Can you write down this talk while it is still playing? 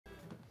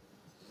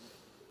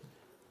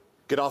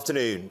Good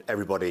afternoon,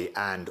 everybody,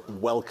 and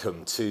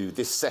welcome to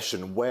this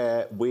session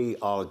where we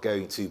are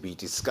going to be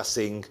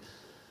discussing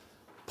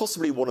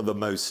possibly one of the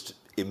most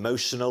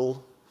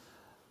emotional,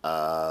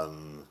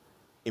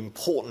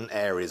 important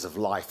areas of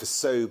life for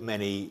so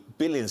many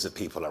billions of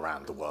people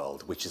around the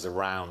world, which is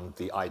around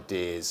the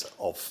ideas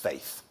of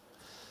faith.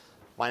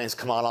 My name is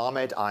Kamal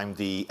Ahmed. I'm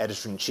the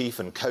editor-in-chief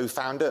and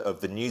co-founder of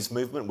The News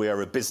Movement. We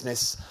are a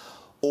business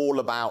all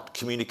about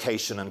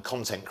communication and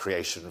content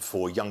creation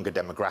for younger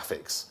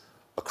demographics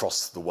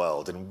across the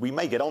world. And we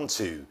may get on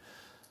to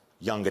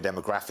younger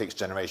demographics,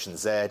 Generation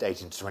Z,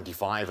 18 to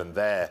 25, and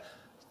their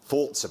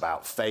thoughts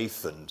about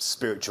faith and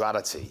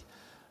spirituality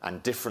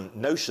and different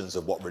notions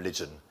of what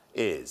religion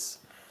is.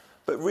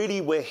 But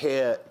really, we're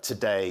here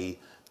today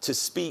to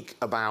speak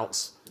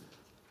about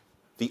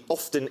the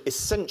often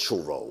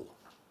essential role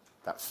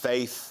that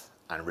faith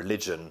and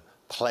religion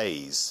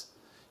plays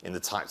in the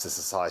types of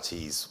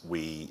societies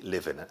we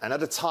live in. And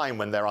at a time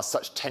when there are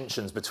such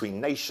tensions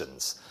between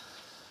nations,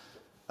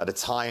 at a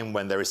time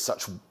when there is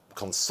such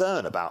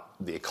concern about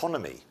the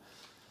economy,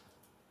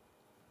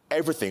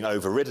 everything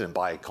overridden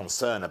by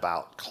concern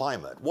about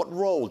climate, what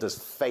role does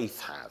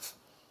faith have,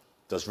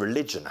 does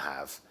religion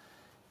have,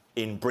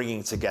 in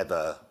bringing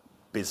together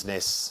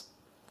business,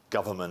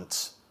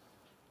 government,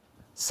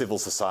 civil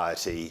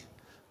society,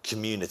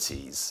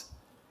 communities,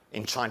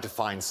 in trying to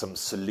find some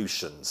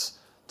solutions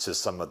to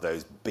some of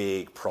those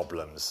big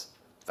problems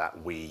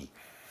that we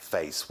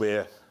face?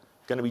 We're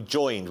going to be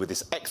joined with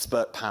this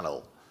expert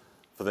panel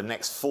for the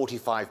next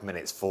 45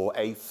 minutes for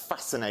a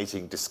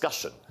fascinating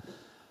discussion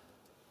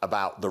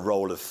about the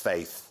role of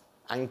faith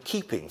and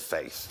keeping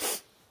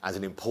faith as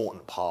an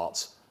important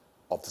part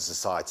of the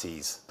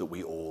societies that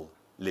we all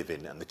live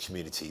in and the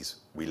communities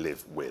we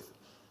live with.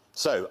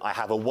 So I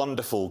have a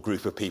wonderful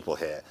group of people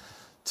here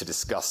to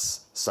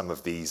discuss some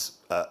of these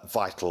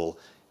vital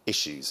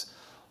issues.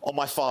 On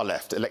my far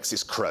left,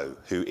 Alexis Crowe,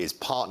 who is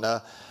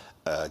partner,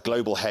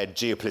 global head,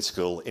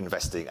 geopolitical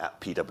investing at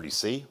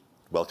PwC.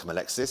 Welcome,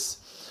 Alexis.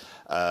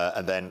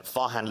 And then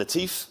Farhan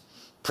Latif,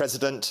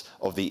 president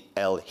of the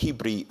El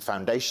Hibri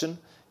Foundation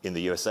in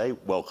the USA.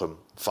 Welcome,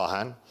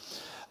 Farhan.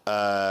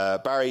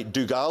 Barry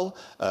Dougal,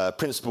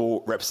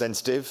 principal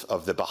representative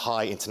of the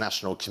Baha'i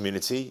International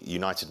Community,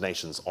 United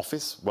Nations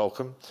Office.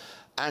 Welcome.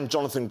 And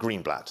Jonathan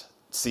Greenblatt,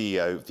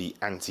 CEO of the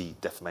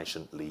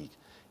Anti-Defamation League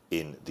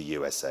in the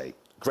USA.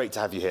 Great to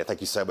have you here.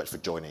 Thank you so much for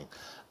joining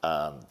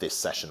this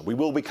session. We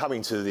will be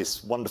coming to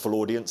this wonderful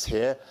audience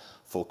here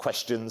for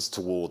questions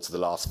towards the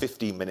last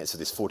 15 minutes of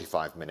this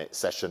 45-minute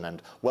session,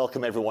 and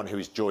welcome everyone who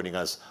is joining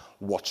us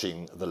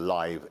watching the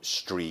live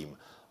stream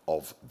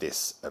of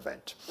this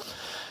event.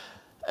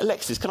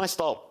 Alexis, can I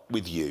start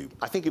with you?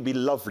 I think it'd be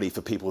lovely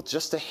for people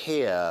just to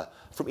hear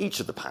from each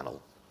of the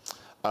panel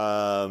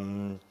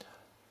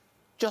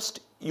just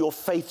your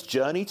faith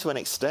journey to an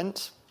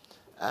extent,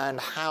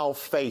 and how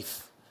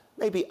faith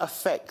maybe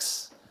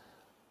affects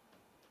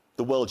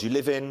the world you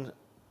live in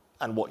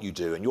and what you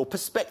do, and your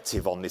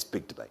perspective on this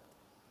big debate.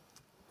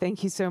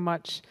 Thank you so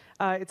much.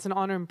 It's an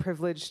honor and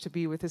privilege to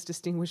be with this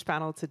distinguished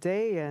panel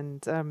today,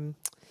 and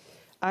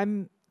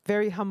I'm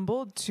very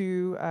humbled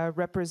to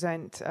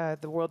represent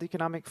the World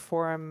Economic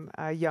Forum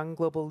Young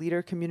Global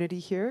Leader community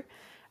here,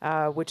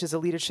 which is a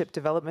leadership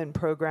development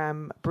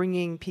program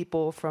bringing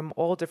people from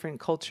all different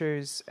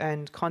cultures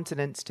and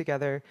continents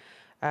together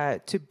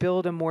to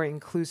build a more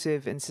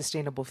inclusive and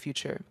sustainable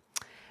future.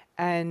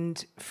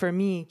 And for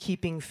me,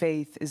 keeping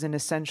faith is an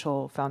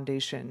essential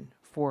foundation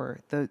for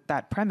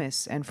that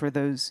premise and for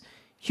those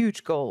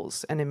huge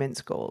goals and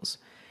immense goals.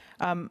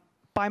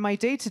 By my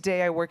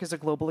day-to-day, I work as a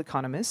global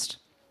economist,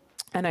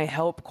 and I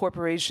help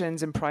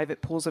corporations and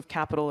private pools of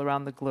capital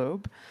around the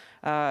globe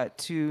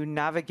to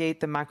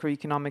navigate the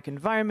macroeconomic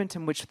environment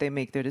in which they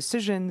make their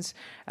decisions,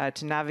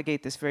 to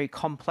navigate this very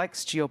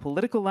complex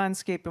geopolitical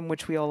landscape in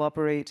which we all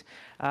operate,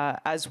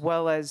 as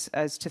well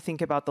as to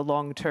think about the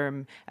long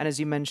term, and as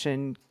you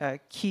mentioned,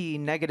 key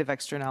negative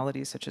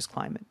externalities such as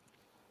climate.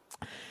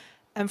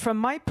 And from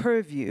my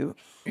purview,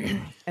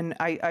 and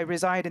I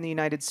reside in the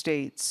United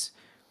States,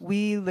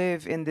 we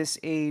live in this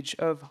age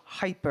of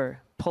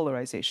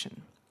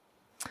hyper-polarization.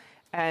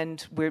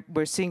 And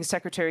we're seeing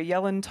Secretary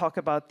Yellen talk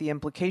about the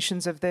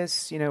implications of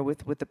this,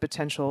 with the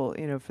potential,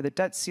 for the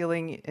debt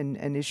ceiling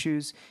and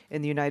issues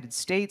in the United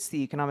States,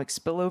 the economic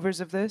spillovers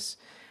of this.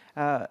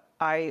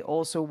 I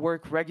also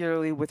work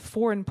regularly with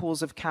foreign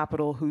pools of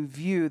capital who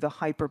view the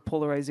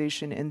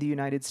hyperpolarization in the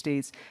United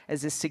States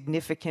as a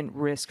significant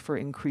risk for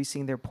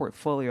increasing their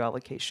portfolio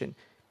allocation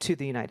to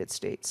the United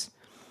States.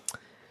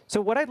 So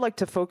what I'd like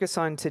to focus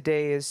on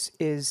today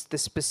is the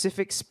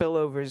specific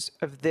spillovers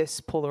of this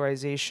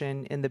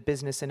polarization in the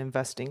business and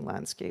investing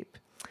landscape.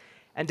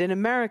 And in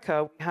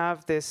America, we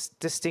have this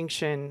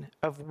distinction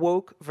of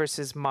woke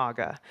versus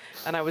MAGA.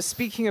 And I was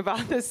speaking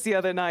about this the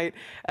other night,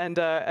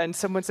 and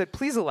someone said,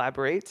 please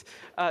elaborate.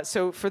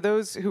 So for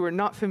those who are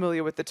not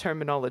familiar with the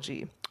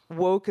terminology,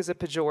 woke is a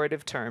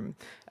pejorative term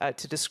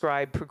to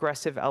describe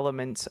progressive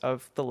elements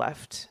of the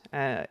left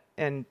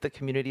and the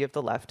community of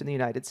the left in the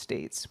United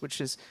States, which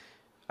is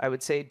I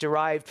would say,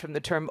 derived from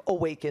the term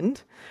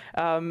awakened.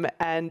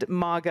 And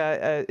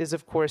MAGA is,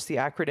 of course, the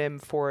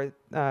acronym for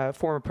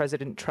former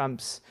President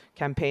Trump's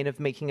campaign of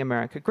making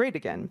America great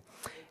again.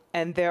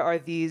 And there are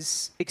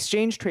these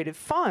exchange-traded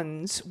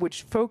funds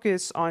which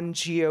focus on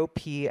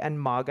GOP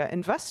and MAGA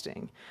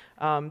investing.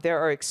 There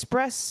are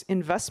express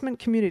investment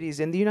communities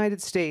in the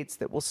United States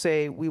that will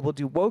say, we will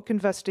do woke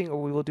investing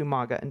or we will do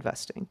MAGA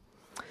investing.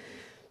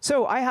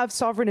 So I have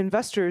sovereign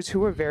investors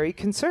who are very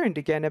concerned,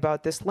 again,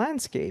 about this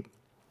landscape.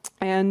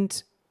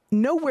 And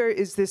nowhere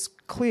is this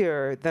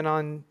clearer than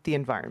on the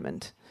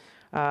environment.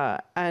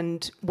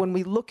 And when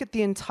we look at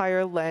the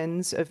entire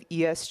lens of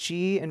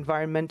ESG,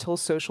 environmental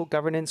social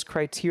governance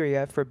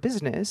criteria for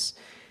business,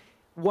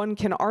 one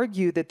can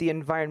argue that the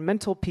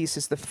environmental piece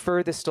is the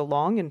furthest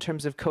along in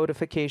terms of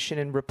codification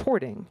and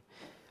reporting.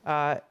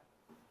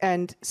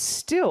 And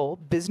still,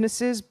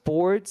 businesses,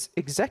 boards,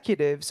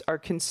 executives are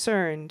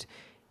concerned,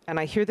 and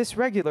I hear this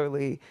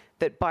regularly,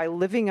 that by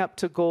living up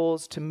to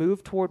goals to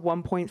move toward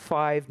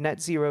 1.5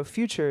 net zero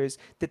futures,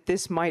 that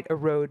this might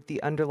erode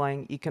the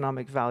underlying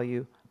economic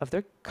value of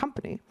their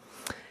company.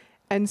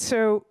 And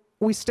so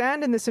we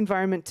stand in this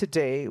environment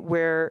today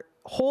where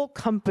whole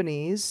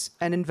companies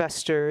and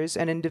investors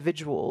and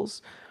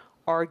individuals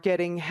are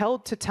getting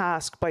held to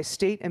task by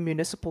state and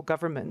municipal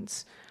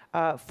governments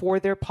for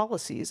their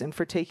policies and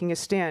for taking a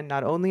stand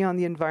not only on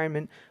the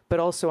environment, but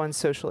also on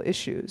social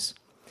issues.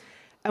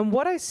 And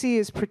what I see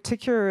is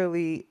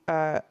particularly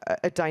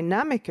a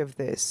dynamic of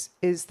this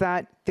is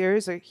that there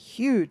is a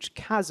huge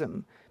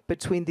chasm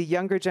between the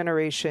younger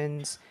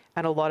generations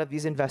and a lot of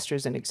these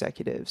investors and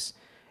executives.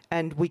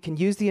 And we can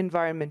use the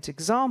environment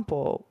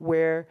example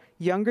where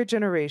younger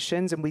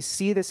generations, and we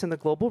see this in the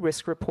global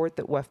risk report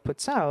that WEF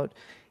puts out,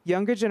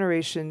 younger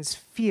generations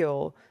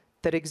feel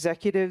that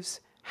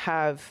executives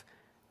have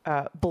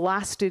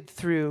blasted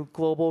through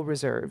global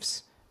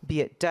reserves,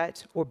 be it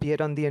debt or be it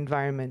on the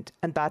environment,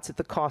 and that's at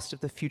the cost of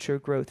the future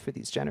growth for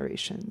these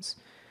generations.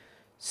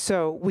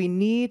 So we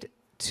need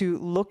to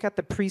look at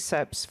the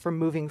precepts for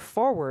moving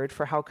forward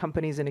for how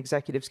companies and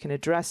executives can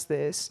address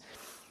this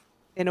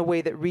in a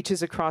way that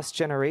reaches across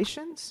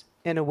generations,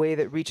 in a way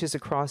that reaches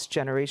across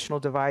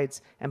generational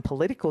divides and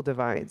political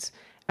divides,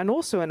 and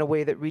also in a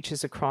way that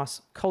reaches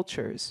across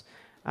cultures.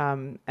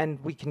 And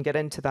we can get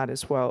into that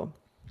as well.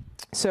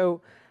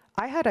 So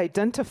I had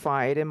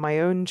identified in my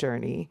own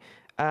journey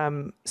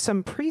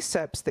some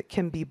precepts that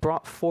can be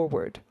brought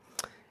forward.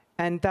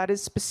 And that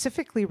is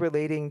specifically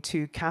relating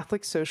to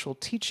Catholic social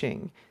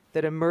teaching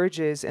that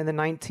emerges in the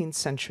 19th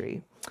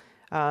century.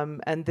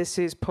 And this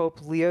is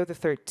Pope Leo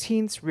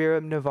XIII's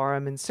Rerum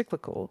Novarum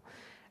encyclical.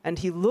 And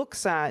he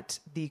looks at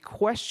the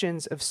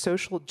questions of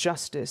social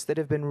justice that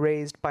have been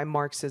raised by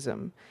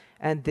Marxism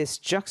and this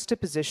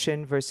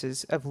juxtaposition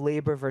of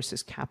labor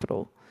versus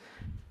capital.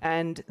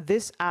 And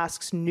this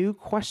asks new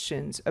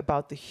questions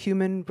about the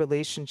human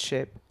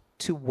relationship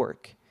to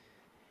work.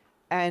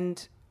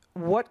 And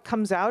what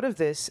comes out of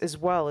this as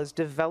well is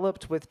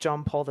developed with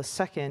John Paul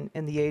II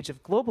in the age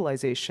of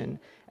globalization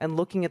and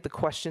looking at the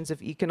questions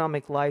of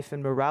economic life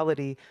and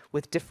morality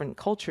with different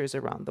cultures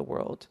around the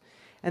world.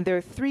 And there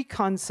are three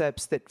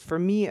concepts that for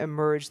me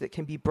emerge that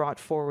can be brought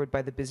forward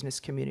by the business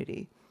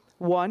community.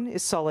 One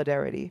is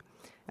solidarity.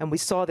 And we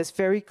saw this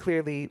very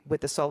clearly with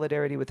the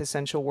solidarity with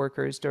essential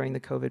workers during the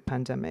COVID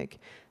pandemic.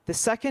 The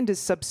second is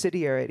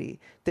subsidiarity,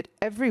 that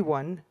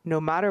everyone, no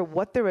matter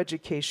what their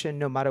education,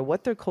 no matter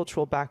what their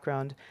cultural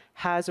background,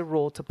 has a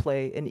role to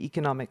play in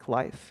economic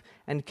life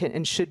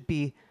and should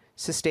be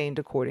sustained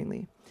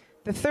accordingly.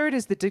 The third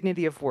is the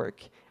dignity of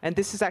work. And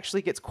this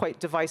actually gets quite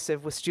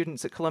divisive with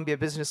students at Columbia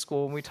Business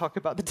School when we talk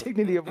about the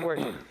dignity of work.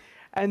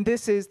 And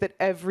this is that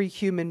every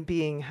human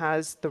being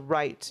has the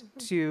right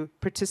to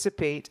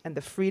participate and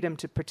the freedom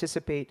to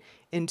participate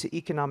into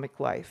economic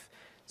life.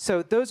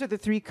 So those are the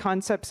three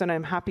concepts, and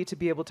I'm happy to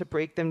be able to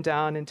break them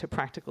down into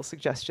practical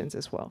suggestions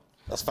as well.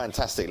 That's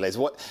fantastic, Les.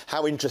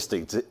 How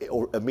interesting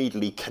to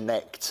immediately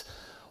connect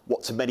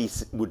what to many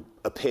would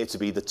appear to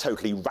be the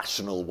totally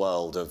rational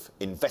world of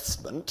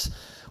investment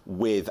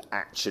with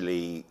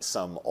actually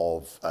some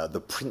of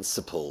the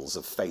principles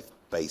of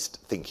faith-based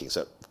thinking.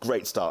 So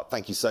great start.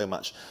 Thank you so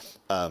much.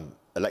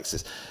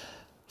 Alexis.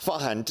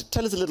 Farhan,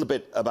 tell us a little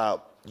bit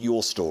about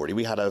your story.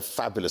 We had a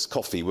fabulous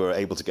coffee. We were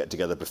able to get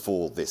together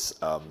before this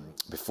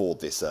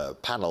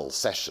panel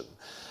session.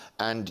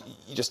 And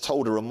you just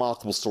told a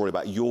remarkable story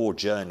about your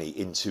journey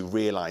into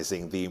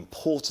realizing the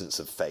importance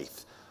of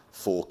faith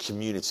for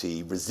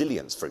community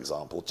resilience, for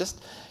example.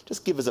 Just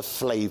give us a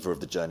flavor of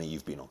the journey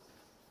you've been on.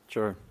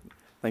 Sure.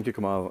 Thank you,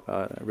 Kamal.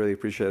 I really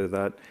appreciated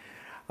that.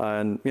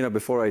 And,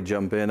 before I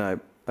jump in,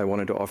 I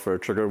wanted to offer a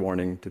trigger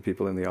warning to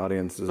people in the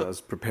audience. As I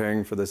was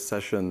preparing for this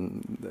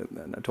session,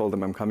 and I told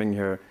them I'm coming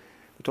here,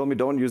 they told me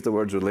don't use the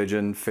words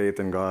religion, faith,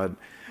 and God.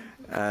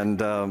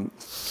 And,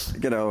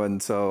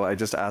 and so I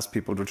just asked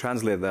people to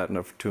translate that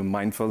to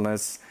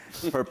mindfulness,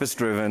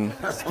 purpose-driven,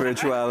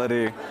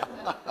 spirituality.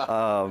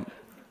 But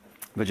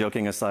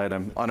joking aside,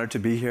 I'm honored to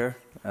be here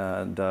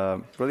and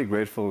really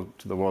grateful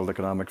to the World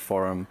Economic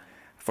Forum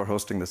for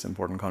hosting this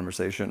important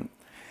conversation.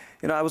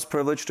 I was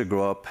privileged to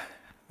grow up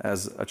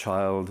as a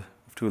child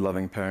of two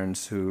loving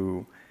parents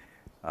who,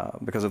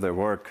 because of their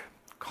work,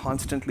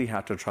 constantly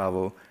had to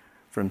travel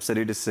from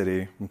city to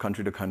city, from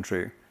country to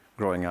country,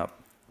 growing up.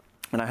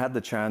 And I had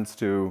the chance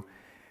to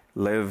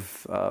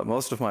live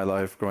most of my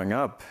life growing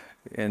up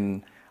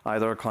in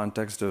either a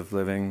context of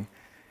living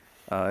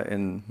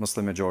in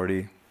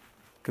Muslim-majority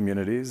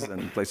communities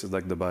in places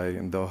like Dubai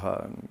and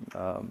Doha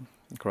and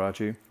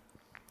Karachi,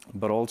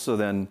 but also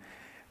then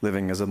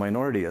living as a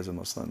minority as a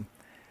Muslim.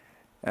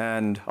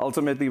 And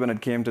ultimately, when it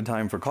came to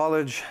time for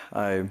college,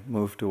 I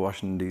moved to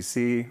Washington,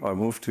 D.C., or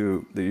moved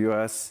to the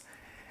U.S.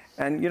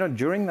 And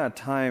during that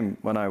time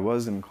when I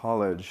was in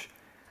college,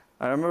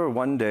 I remember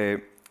one day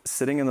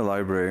sitting in the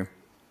library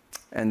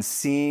and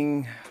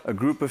seeing a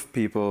group of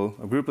people,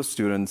 a group of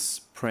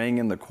students praying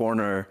in the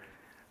corner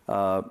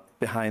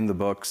behind the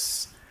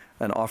books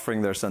and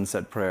offering their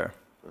sunset prayer.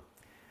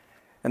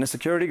 And a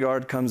security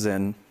guard comes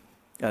in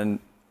and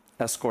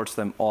escorts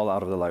them all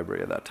out of the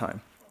library at that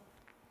time.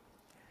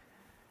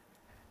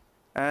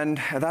 And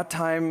at that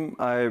time,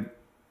 I,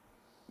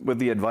 with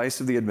the advice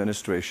of the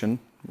administration,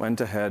 went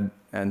ahead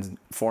and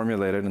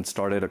formulated and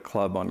started a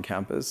club on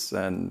campus,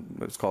 and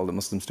it was called the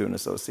Muslim Student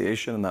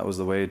Association, and that was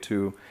the way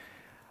to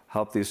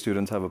help these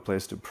students have a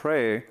place to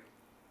pray.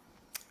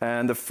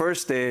 And the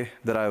first day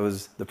that I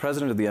was the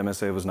president of the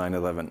MSA was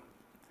 9/11.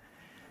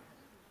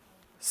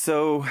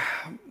 So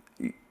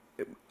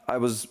I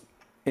was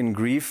in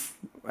grief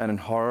and in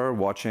horror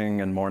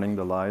watching and mourning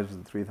the lives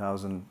of the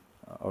 3,000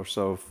 or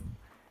so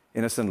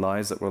innocent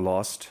lives that were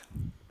lost.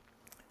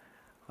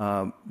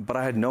 But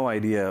I had no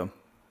idea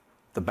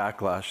the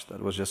backlash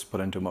that was just put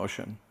into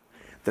motion.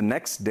 The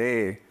next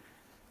day,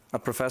 a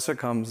professor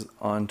comes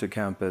onto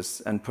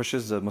campus and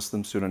pushes a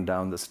Muslim student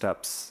down the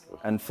steps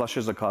and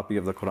flushes a copy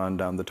of the Quran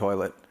down the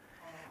toilet.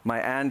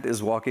 My aunt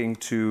is walking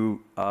to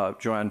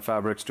Joanne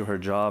Fabrics to her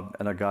job,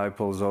 and a guy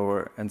pulls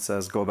over and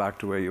says, "Go back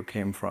to where you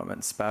came from,"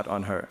 and spat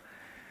on her.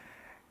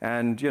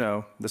 And,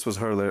 this was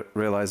her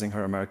realizing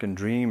her American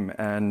dream.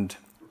 And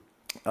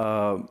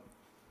I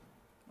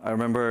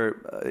remember,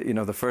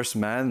 the first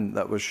man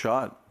that was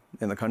shot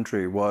in the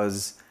country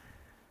was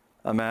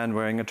a man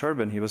wearing a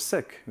turban. He was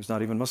Sikh. He was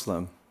not even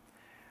Muslim.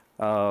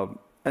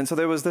 And so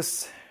there was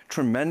this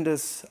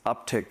tremendous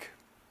uptick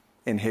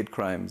in hate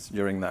crimes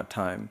during that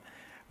time.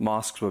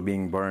 Mosques were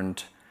being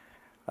burnt,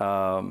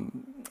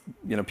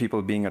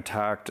 people being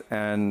attacked.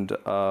 And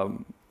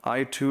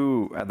I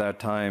too, at that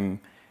time,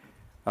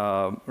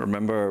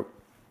 remember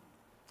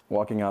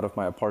walking out of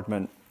my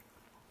apartment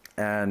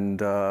and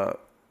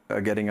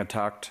getting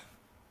attacked,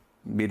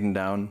 beaten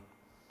down,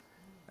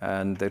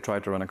 and they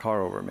tried to run a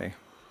car over me.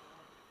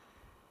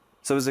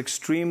 So it was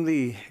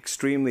extremely,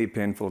 extremely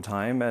painful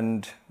time,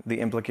 and the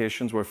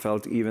implications were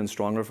felt even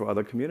stronger for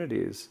other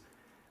communities.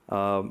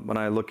 When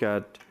I look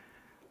at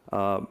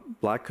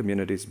black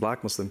communities,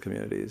 black Muslim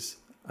communities,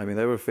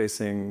 they were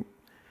facing,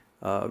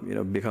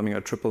 becoming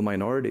a triple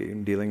minority,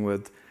 dealing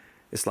with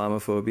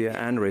Islamophobia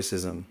and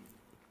racism.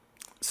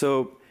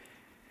 So,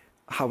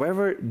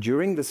 however,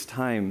 during this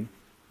time,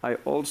 I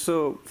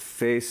also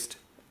faced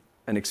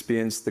and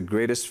experienced the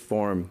greatest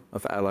form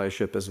of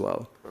allyship as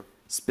well,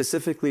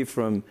 specifically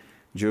from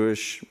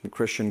Jewish,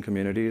 Christian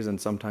communities, and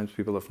sometimes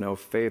people of no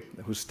faith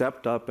who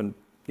stepped up and,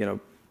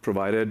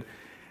 provided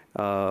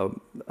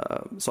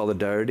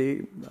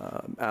solidarity,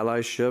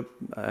 allyship,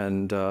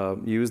 and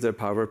used their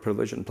power,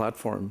 privilege, and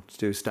platform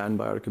to stand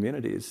by our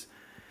communities.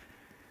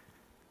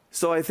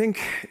 So I think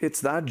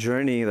it's that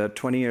journey that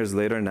 20 years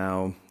later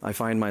now, I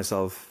find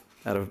myself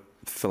at a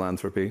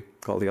philanthropy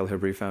called the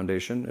Al-Hibri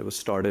Foundation. It was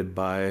started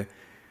by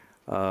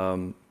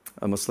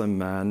a Muslim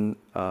man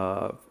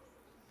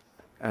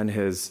and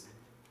his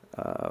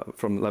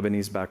from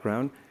Lebanese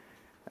background,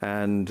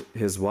 and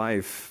his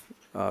wife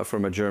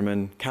from a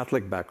German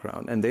Catholic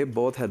background. And they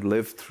both had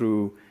lived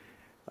through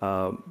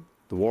the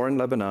war in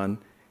Lebanon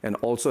and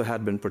also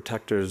had been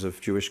protectors of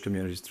Jewish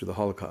communities through the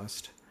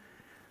Holocaust.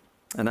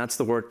 And that's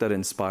the work that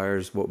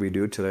inspires what we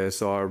do today.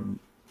 So our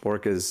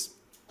work is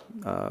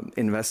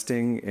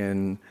investing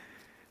in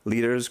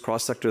leaders,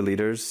 cross-sector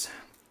leaders,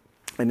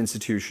 and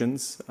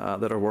institutions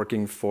that are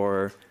working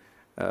for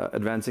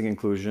advancing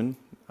inclusion,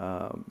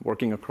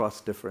 working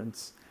across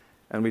difference.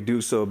 And we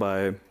do so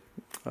by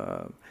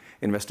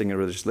investing in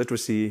religious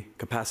literacy,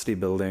 capacity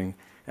building,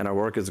 and our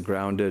work is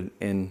grounded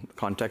in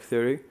context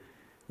theory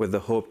with the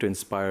hope to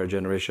inspire a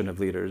generation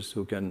of leaders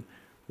who can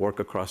work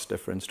across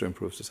difference to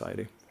improve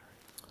society.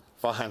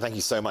 Farhan, thank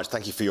you so much.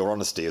 Thank you for your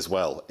honesty as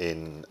well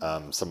in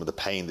some of the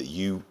pain that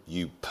you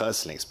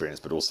personally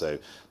experienced, but also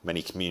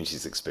many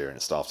communities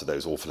experienced after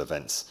those awful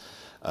events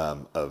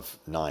of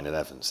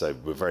 9/11. So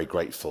we're very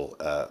grateful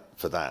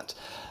for that.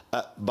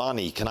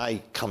 Barney, can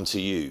I come to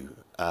you?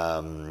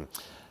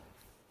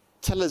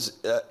 Tell us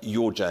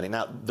your journey.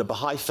 Now, the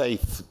Baha'i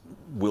faith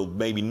will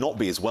maybe not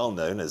be as well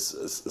known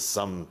as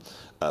some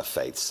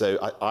faiths. So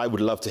I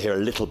would love to hear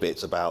a little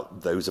bit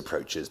about those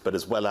approaches, but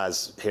as well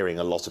as hearing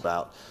a lot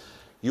about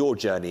your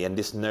journey and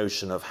this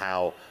notion of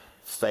how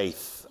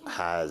faith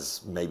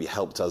has maybe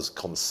helped us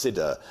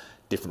consider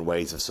different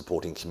ways of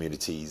supporting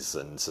communities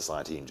and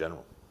society in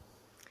general.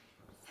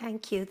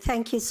 Thank you.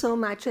 Thank you so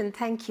much. And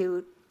thank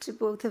you to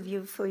both of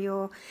you for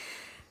your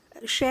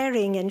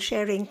sharing and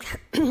sharing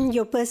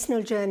your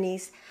personal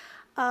journeys.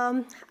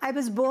 I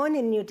was born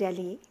in New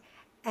Delhi,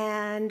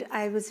 and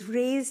I was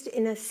raised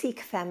in a Sikh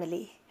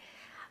family.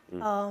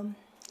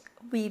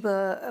 We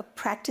were a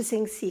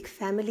practicing Sikh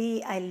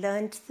family. I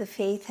learned the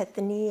faith at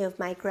the knee of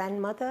my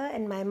grandmother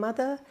and my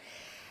mother.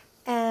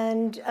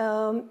 And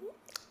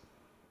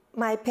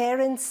my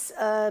parents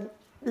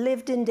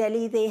lived in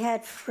Delhi. They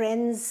had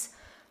friends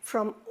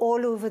from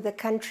all over the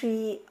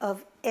country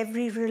of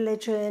every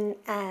religion.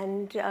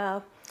 And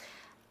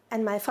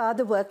my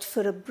father worked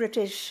for a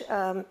British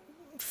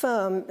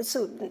firm.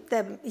 So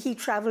he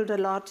traveled a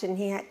lot, and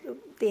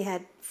they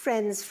had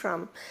friends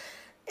from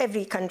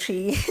every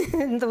country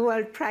in the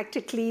world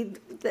practically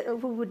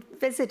who would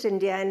visit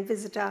India and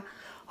visit our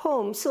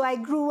home. So I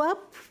grew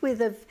up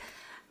with a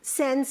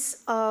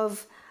sense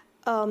of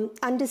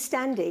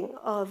understanding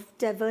of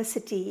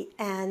diversity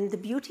and the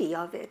beauty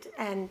of it,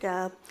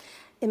 and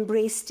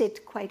embraced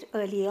it quite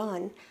early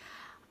on.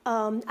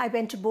 I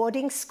went to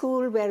boarding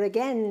school where,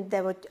 again,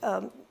 there were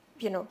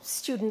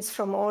students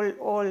from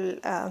all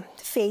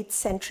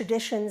faiths and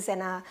traditions,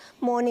 and our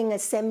morning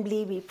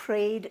assembly, we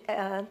prayed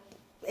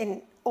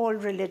in all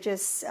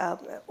religious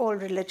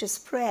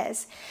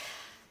prayers.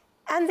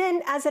 And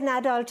then as an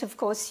adult, of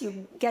course,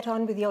 you get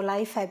on with your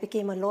life. I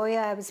became a lawyer.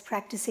 I was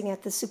practicing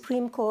at the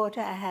Supreme Court.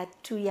 I had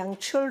 2 young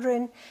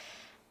children.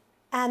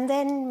 And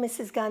then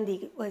Mrs.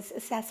 Gandhi was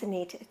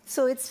assassinated.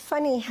 So it's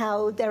funny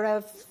how there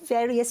are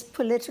various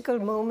political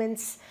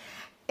moments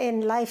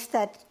in life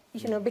that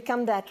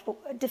become that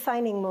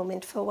defining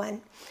moment for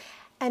one.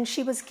 And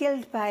she was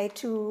killed by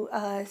 2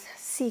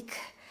 Sikh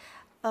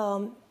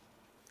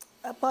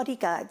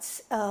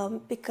bodyguards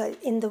because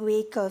in the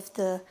wake of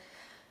the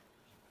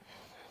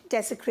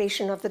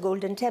desecration of the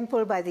Golden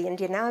Temple by the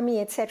Indian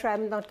Army, etc.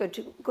 I'm not going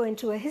to go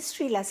into a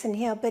history lesson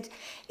here, but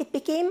it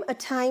became a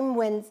time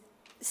when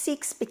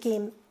Sikhs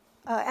became,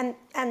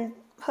 and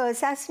her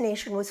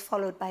assassination was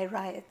followed by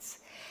riots.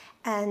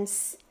 And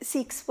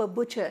Sikhs were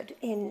butchered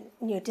in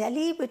New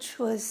Delhi, which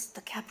was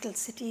the capital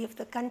city of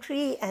the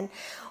country. And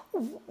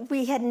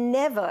we had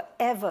never,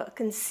 ever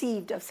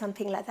conceived of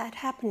something like that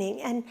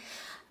happening. And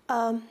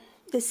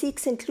the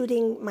Sikhs,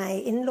 including my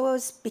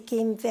in-laws,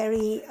 became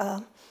very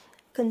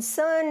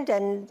concerned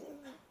and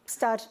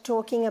started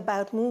talking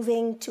about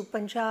moving to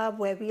Punjab,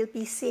 where we'll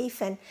be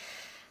safe.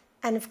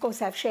 And of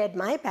course, I've shared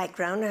my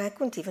background, and I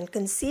couldn't even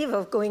conceive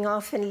of going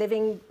off and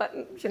living,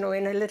 in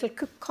a little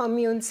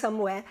commune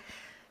somewhere.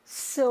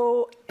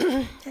 So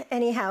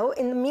anyhow,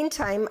 in the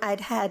meantime, I'd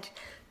had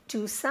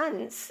 2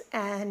 sons,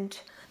 and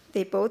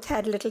they both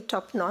had little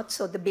top knots,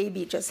 so the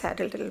baby just had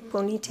a little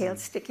ponytail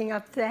sticking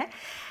up there.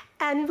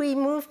 And we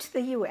moved to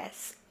the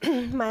US.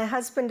 My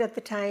husband at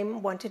the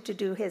time wanted to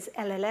do his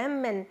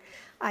LLM, and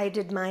I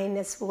did mine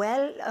as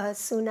well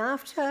soon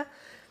after.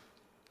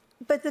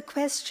 But the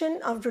question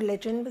of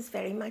religion was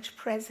very much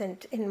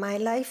present in my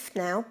life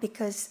now,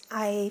 because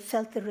I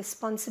felt the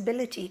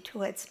responsibility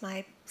towards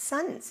my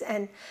sons,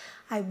 and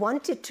I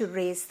wanted to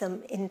raise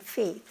them in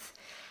faith.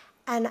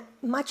 And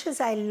much as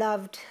I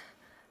loved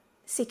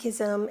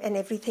Sikhism and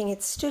everything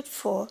it stood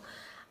for,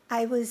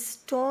 I was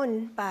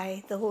torn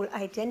by the whole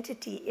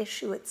identity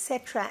issue,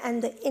 etc.,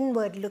 and the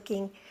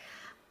inward-looking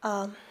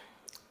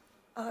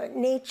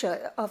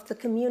nature of the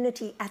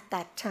community at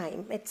that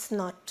time. It's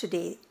not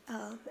today,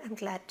 I'm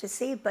glad to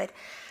say, but...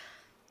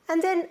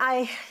 And then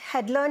I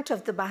had learnt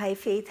of the Baha'i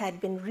faith, I'd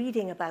been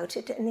reading about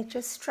it, and it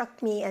just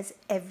struck me as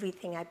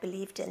everything I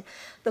believed in.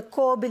 The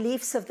core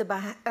beliefs of the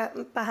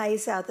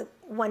Baha'is are the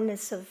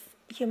oneness of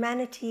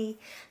humanity,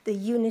 the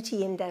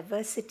unity in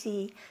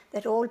diversity,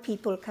 that all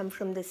people come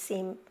from the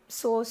same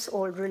source,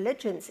 all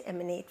religions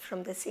emanate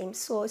from the same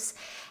source,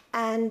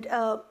 and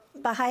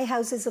Baha'i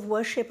houses of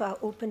worship are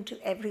open to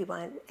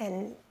everyone,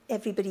 and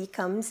everybody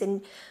comes,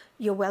 and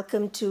you're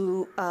welcome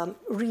to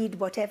read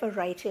whatever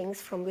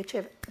writings from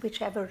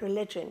whichever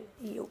religion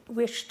you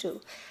wish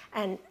to,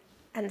 and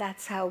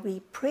that's how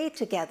we pray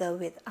together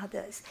with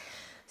others.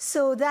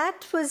 So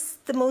that was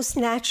the most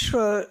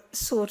natural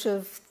sort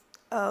of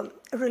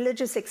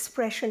religious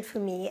expression for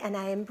me, and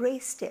I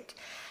embraced it.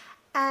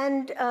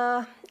 And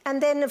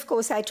then, of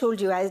course, I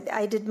told you,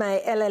 I did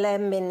my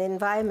LLM in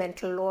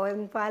environmental law,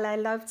 and while I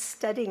loved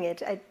studying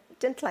it, I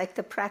didn't like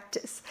the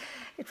practice.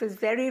 It was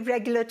very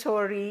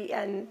regulatory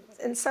and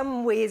in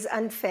some ways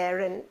unfair,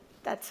 and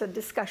that's a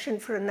discussion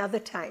for another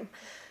time.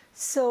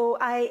 So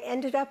I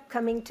ended up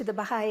coming to the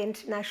Baha'i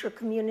International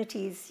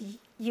Community's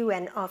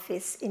UN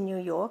office in New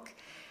York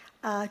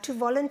to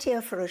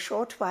volunteer for a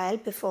short while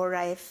before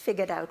I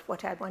figured out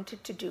what I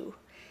wanted to do.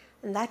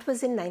 And that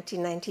was in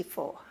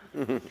 1994.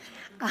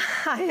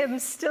 I am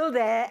still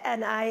there,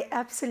 and I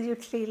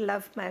absolutely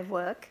love my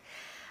work.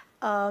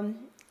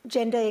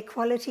 Gender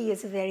equality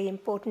is a very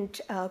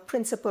important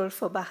principle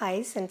for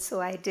Baha'is, and so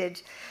I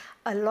did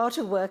a lot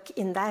of work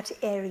in that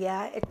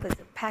area. It was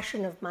a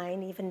passion of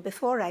mine even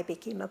before I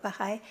became a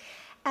Baha'i.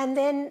 And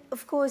then,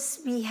 of course,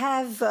 we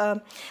have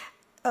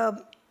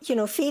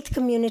faith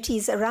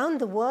communities around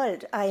the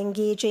world are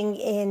engaging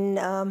in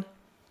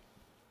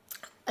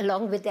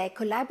along with their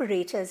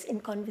collaborators in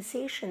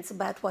conversations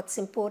about what's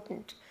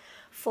important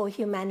for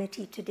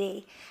humanity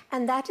today.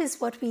 And that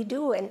is what we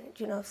do. And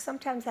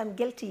sometimes I'm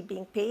guilty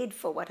being paid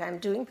for what I'm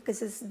doing,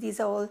 because these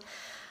are all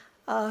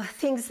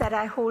things that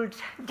I hold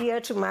dear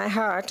to my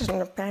heart,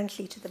 and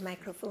apparently to the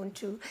microphone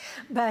too,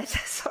 but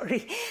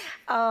sorry.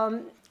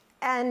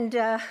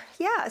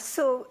 Yeah,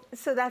 so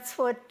that's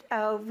what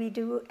we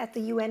do at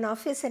the UN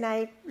office, and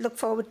I look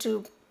forward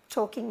to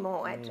talking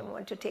more. I don't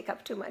want to take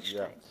up too much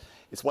time.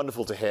 It's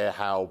wonderful to hear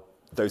how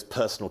those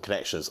personal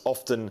connections,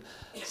 often,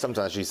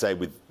 sometimes you say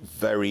with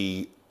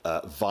very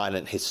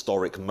violent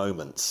historic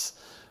moments,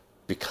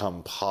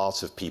 become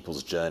part of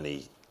people's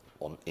journey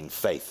in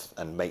faith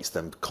and makes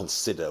them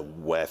consider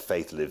where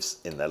faith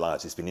lives in their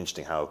lives. It's been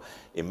interesting how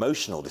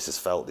emotional this has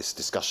felt, this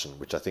discussion,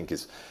 which I think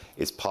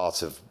is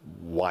part of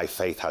why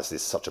faith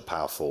has such a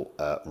powerful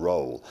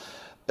role.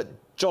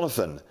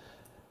 Jonathan,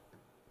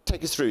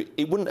 take us through.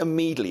 It wouldn't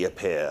immediately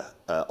appear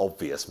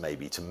obvious,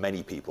 maybe, to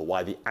many people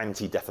why the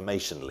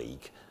Anti-Defamation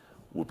League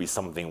would be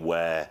something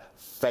where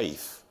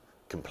faith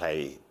can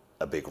play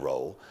a big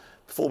role.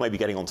 Before maybe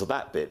getting onto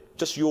that bit,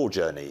 just your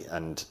journey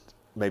and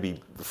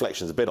maybe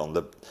reflections a bit on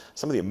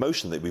some of the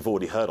emotion that we've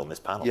already heard on this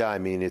panel. Yeah, I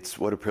mean, it's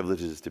what a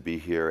privilege it is to be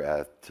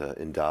here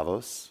in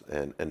Davos,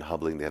 and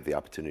humbling to have the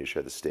opportunity to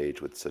share the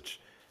stage with such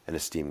an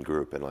esteemed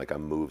group. And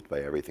I'm moved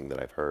by everything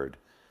that I've heard.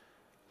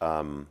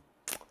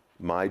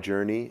 My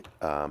journey,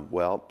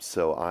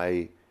 so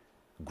I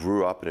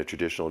grew up in a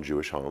traditional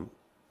Jewish home,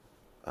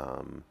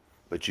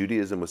 but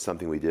Judaism was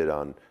something we did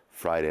on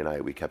Friday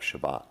night. We kept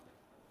Shabbat.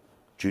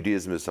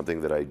 Judaism is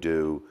something that I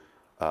do.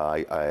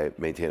 I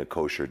maintain a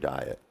kosher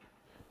diet.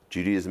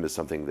 Judaism is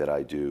something that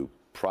I do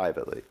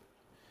privately.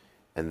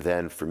 And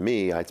then for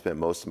me, I'd spent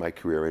most of my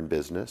career in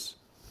business.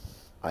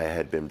 I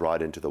had been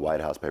brought into the White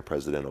House by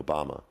President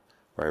Obama,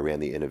 where I ran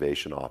the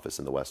innovation office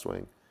in the West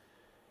Wing.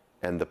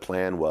 And the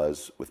plan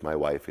was, with my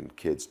wife and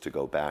kids, to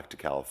go back to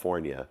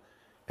California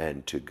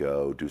and to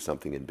go do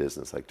something in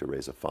business, like to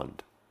raise a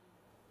fund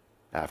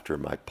after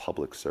my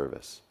public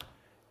service.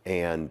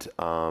 And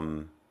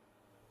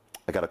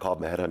I got a call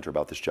from a headhunter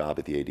about this job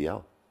at the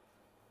ADL,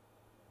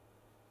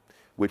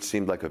 which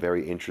seemed like a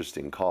very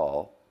interesting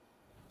call,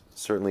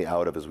 certainly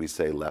out of, as we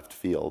say, left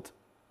field.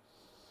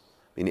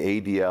 I mean,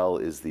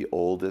 ADL is the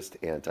oldest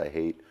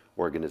anti-hate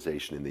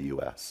organization in the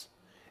US.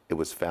 It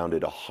was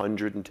founded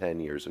 110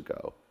 years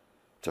ago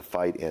to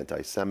fight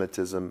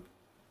anti-Semitism.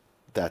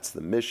 That's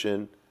the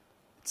mission.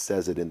 It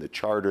says it in the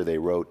charter they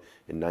wrote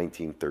in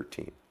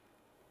 1913.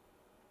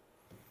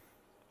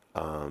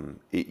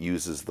 It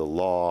uses the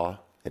law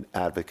and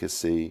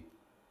advocacy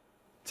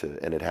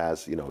and it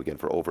has, again,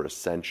 for over a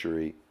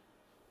century,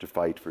 to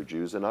fight for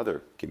Jews and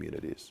other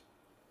communities.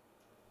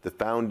 The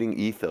founding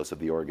ethos of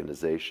the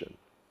organization,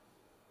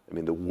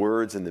 the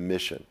words in the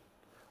mission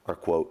are,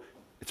 quote,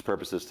 its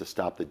purpose is to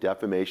stop the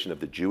defamation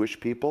of the Jewish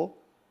people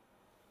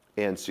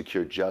and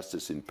secure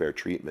justice and fair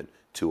treatment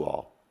to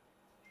all.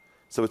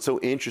 So what's so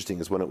interesting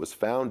is when it was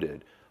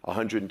founded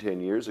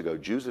 110 years ago,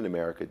 Jews in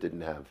America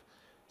didn't have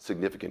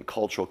significant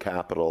cultural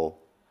capital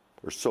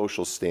or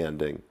social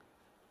standing.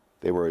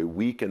 They were a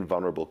weak and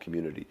vulnerable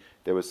community.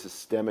 There was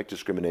systemic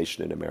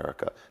discrimination in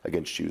America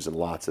against Jews in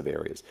lots of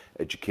areas: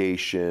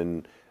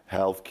 education,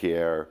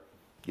 healthcare,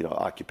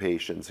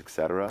 occupations,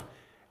 etc.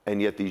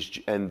 And yet the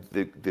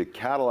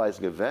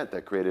catalyzing event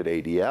that created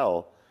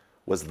ADL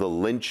was the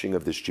lynching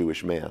of this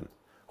Jewish man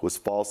who was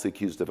falsely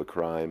accused of a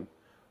crime,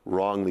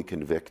 wrongly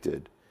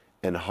convicted,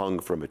 and hung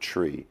from a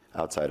tree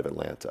outside of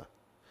Atlanta.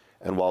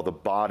 And while the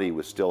body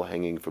was still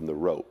hanging from the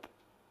rope,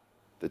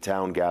 the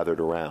town gathered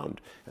around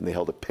and they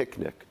held a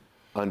picnic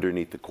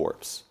underneath the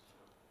corpse.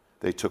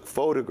 They took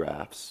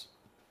photographs,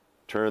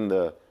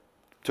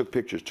 took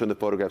pictures, turned the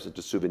photographs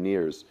into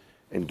souvenirs,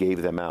 and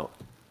gave them out.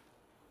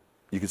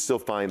 You can still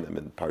find them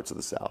in parts of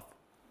the South.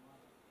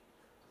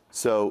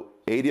 So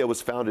ADL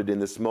was founded in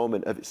this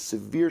moment of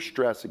severe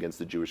stress against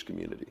the Jewish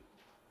community.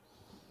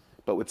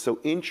 But what's so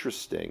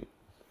interesting,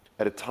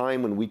 at a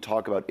time when we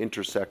talk about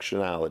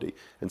intersectionality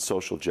and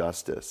social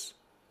justice,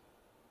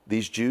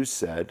 these Jews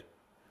said,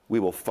 we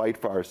will fight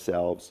for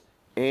ourselves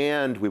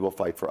and we will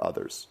fight for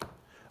others.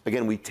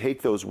 Again, we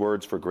take those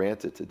words for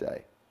granted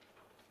today.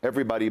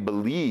 Everybody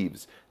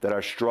believes that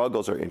our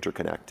struggles are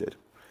interconnected.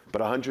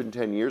 But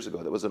 110 years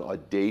ago, that was an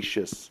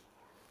audacious,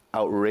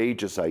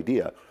 outrageous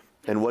idea.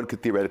 And one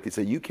could theoretically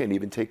say, you can't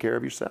even take care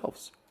of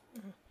yourselves.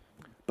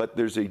 But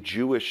there's a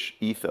Jewish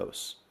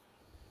ethos,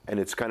 and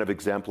it's kind of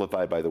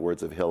exemplified by the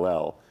words of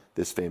Hillel,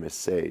 this famous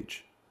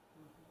sage,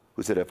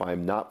 who said, if I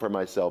am not for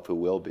myself, who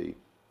will be?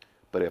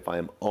 But if I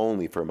am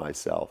only for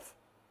myself,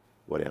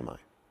 what am I?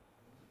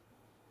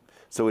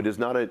 So it is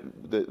not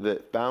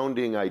the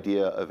founding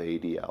idea of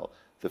ADL,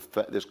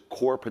 this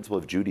core principle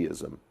of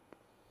Judaism,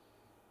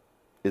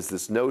 is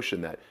this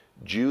notion that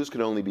Jews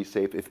can only be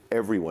safe if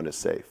everyone is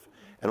safe.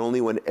 And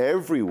only when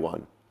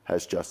everyone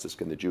has justice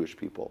can the Jewish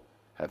people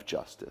have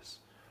justice.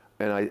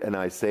 And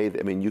I say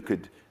that, you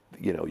could,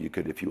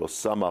 if you will,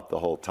 sum up the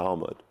whole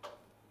Talmud,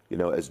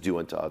 as do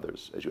unto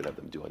others, as you would have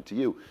them do unto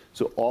you.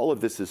 So all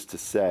of this is to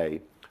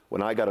say,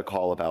 when I got a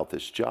call about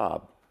this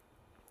job,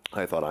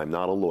 I thought, I'm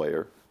not a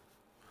lawyer.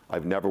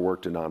 I've never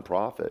worked a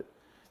nonprofit.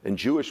 And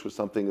Jewish was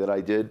something that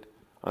I did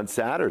on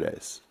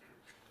Saturdays.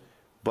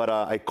 But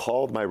I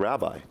called my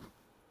rabbi,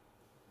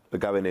 a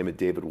guy by the name of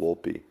David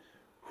Wolpe,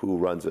 who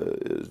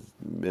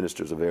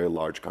ministers a very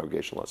large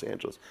congregation in Los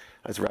Angeles.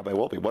 I said, Rabbi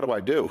Wolpe, what do I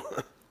do?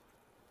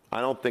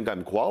 I don't think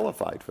I'm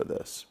qualified for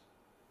this.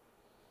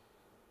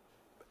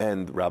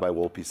 And Rabbi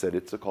Wolpe said,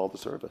 it's a call to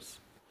service.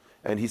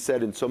 And he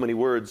said in so many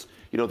words,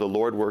 you know, the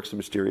Lord works in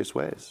mysterious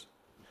ways.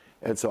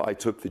 And so I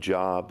took the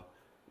job,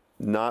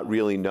 not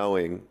really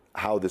knowing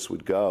how this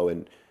would go.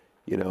 And,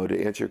 you know,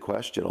 to answer your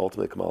question,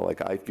 ultimately, Kamal,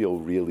 like, I feel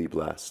really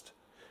blessed.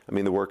 I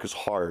mean, the work is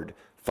hard,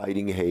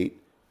 fighting hate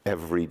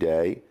every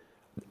day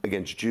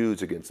against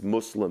Jews, against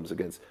Muslims,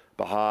 against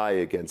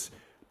Baha'i, against,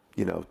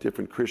 you know,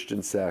 different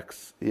Christian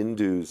sects,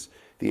 Hindus,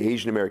 the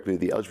Asian American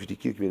community, the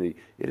LGBTQ community.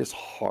 It is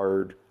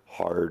hard,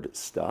 hard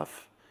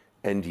stuff.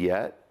 And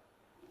yet,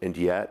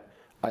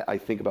 I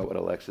think about what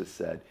Alexis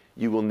said.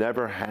 You will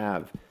never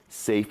have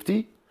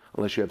safety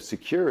unless you have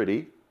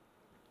security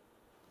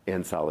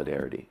and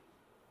solidarity.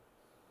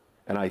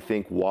 And I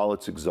think while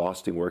it's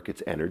exhausting work,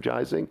 it's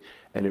energizing,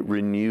 and it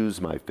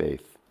renews my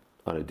faith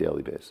on a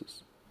daily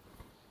basis.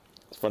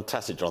 It's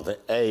fantastic, Jonathan.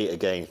 A,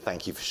 again,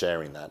 thank you for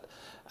sharing that.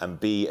 And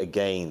B,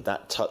 again,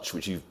 that touch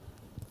which you've,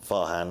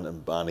 Farhan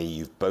and Barney,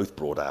 you've both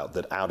brought out,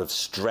 that out of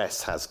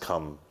stress has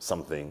come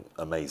something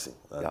amazing.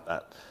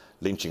 That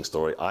lynching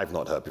story I've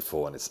not heard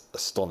before, and it's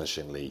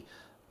astonishingly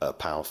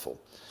powerful.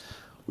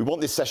 We want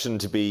this session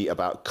to be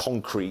about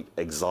concrete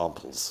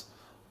examples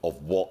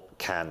of what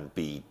can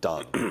be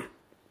done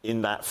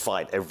in that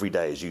fight every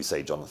day, as you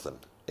say, Jonathan,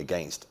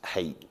 against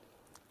hate,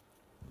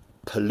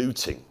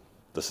 polluting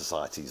the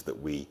societies that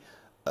we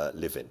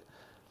live in.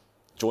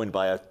 Joined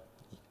by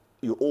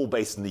you're all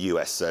based in the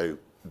US, so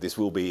this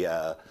will be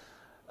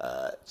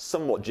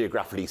somewhat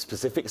geographically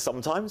specific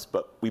sometimes,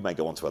 but we may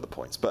go on to other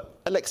points. But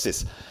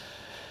Alexis,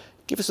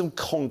 give us some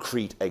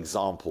concrete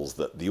examples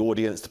that the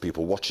audience, the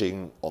people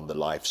watching on the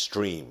live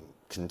stream,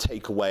 can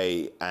take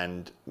away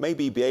and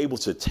maybe be able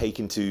to take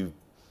into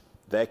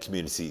their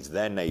communities,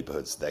 their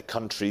neighborhoods, their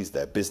countries,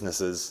 their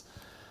businesses,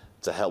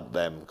 to help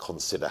them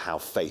consider how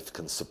faith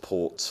can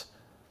support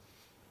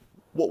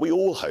what we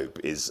all hope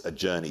is a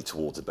journey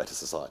towards a better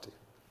society.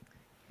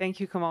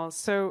 Thank you, Kamal.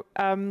 So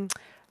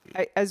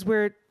as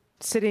we're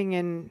sitting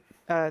in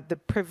the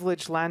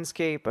privileged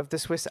landscape of the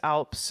Swiss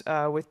Alps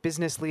with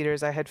business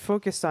leaders, I had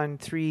focused on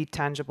 3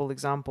 tangible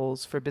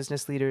examples for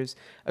business leaders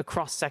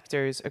across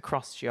sectors,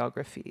 across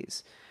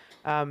geographies.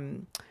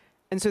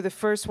 And so the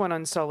first one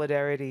on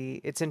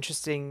solidarity, it's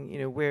interesting, you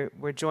know,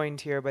 we're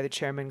joined here by the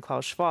chairman,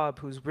 Klaus Schwab,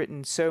 who's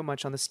written so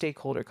much on the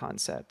stakeholder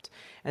concept.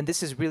 And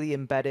this is really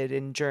embedded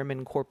in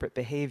German corporate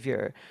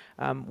behavior,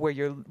 where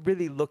you're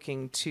really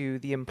looking to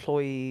the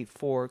employee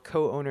for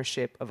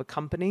co-ownership of a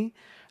company,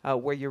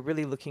 where you're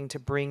really looking to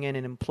bring in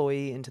an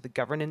employee into the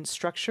governance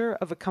structure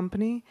of a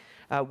company,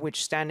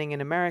 which standing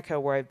in America,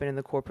 where I've been in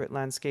the corporate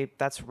landscape,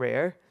 that's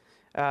rare.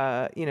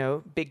 You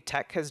know, big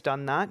tech has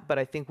done that, but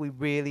I think we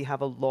really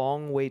have a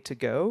long way to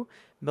go.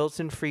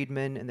 Milton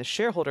Friedman and the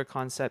shareholder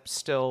concept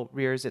still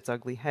rears its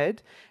ugly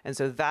head. And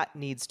so that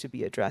needs to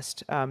be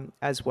addressed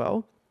as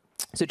well.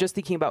 So just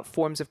thinking about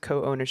forms of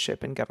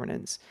co-ownership and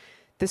governance.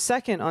 The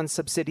second on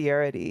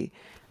subsidiarity,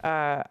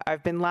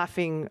 I've been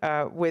laughing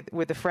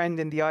with a friend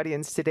in the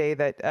audience today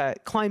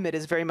that climate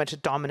is very much a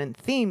dominant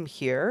theme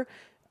here,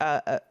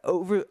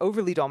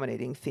 overly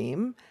dominating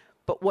theme.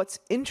 But what's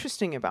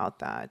interesting about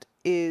that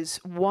is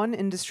one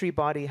industry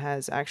body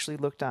has actually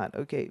looked at,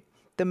 okay,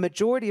 the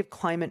majority of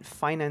climate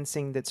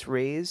financing that's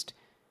raised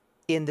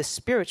in the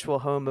spiritual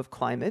home of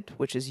climate,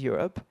 which is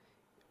Europe,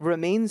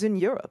 remains in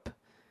Europe.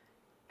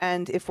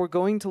 And if we're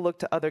going to look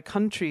to other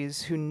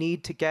countries who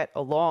need to get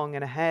along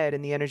and ahead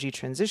in the energy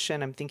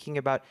transition, I'm thinking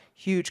about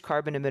huge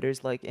carbon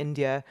emitters like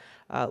India,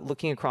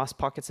 looking across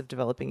pockets of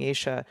developing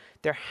Asia,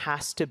 there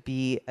has to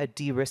be a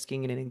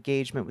de-risking and an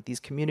engagement with these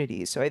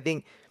communities. So I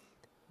think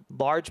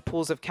large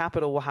pools of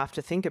capital will have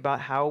to think about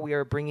how we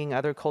are bringing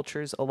other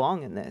cultures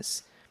along in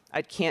this.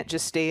 I can't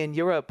just stay in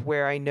Europe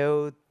where I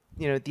know,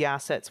 you know, the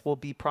assets will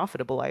be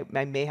profitable.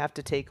 I may have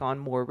to take on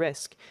more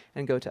risk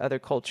and go to other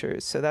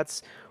cultures. So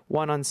that's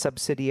one on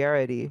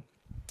subsidiarity.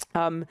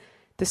 The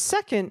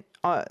second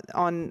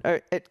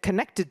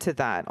connected to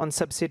that on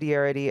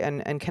subsidiarity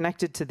and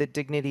connected to the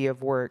dignity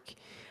of work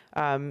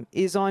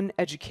is on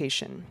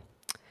education.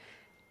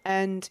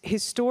 And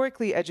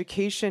historically,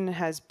 education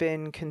has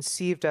been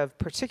conceived of,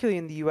 particularly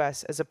in the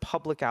US, as a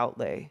public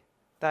outlay.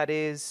 That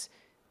is,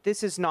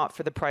 this is not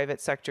for the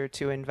private sector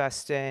to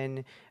invest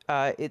in.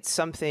 It's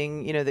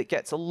something, you know, that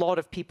gets a lot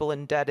of people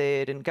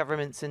indebted and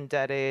governments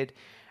indebted.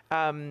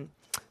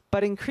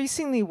 But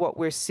increasingly what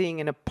we're seeing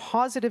in a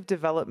positive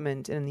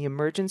development in the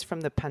emergence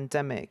from the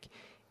pandemic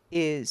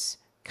is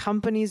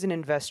companies and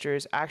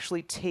investors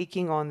actually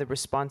taking on the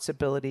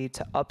responsibility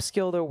to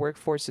upskill their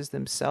workforces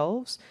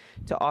themselves,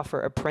 to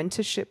offer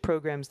apprenticeship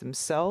programs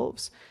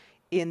themselves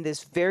in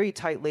this very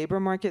tight labor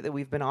market that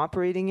we've been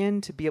operating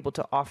in, to be able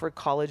to offer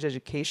college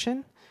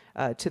education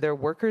to their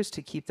workers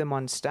to keep them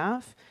on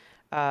staff,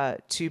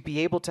 to be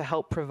able to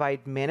help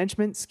provide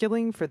management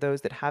skilling for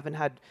those that haven't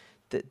had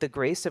the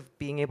grace of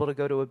being able to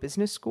go to a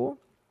business school.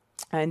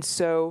 And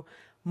so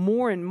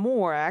more and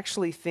more, I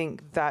actually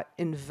think that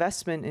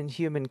investment in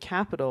human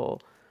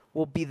capital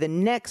will be the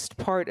next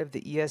part of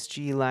the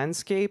ESG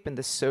landscape and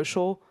the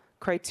social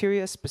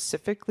criteria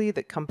specifically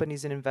that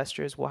companies and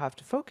investors will have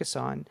to focus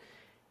on.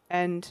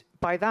 And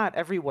by that,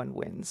 everyone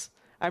wins.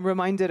 I'm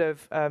reminded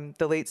of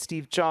the late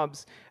Steve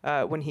Jobs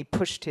when he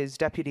pushed his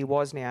deputy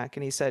Wozniak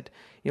and he said,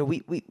 you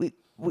know,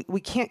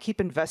 we can't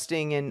keep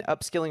investing in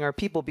upskilling our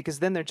people because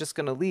then they're just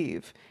going to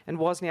leave. And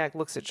Wozniak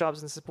looks at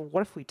Jobs and says, well,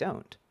 what if we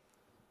don't?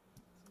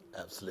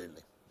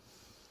 Absolutely.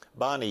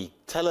 Barney,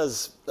 tell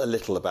us a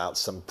little about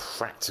some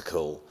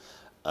practical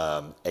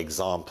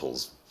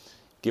examples.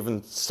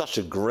 Given such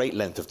a great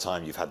length of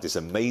time, you've had this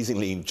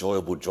amazingly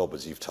enjoyable job,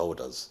 as you've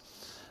told us,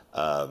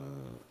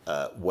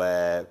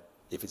 where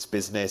if it's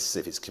business,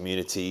 if it's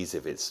communities,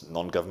 if it's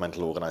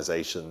non-governmental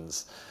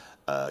organizations,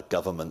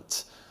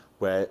 government,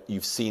 where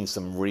you've seen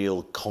some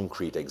real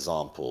concrete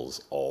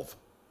examples of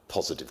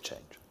positive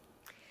change.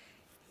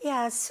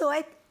 Yeah, so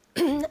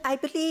I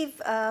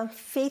believe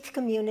faith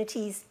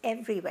communities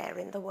everywhere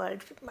in the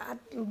world.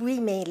 We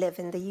may live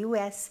in the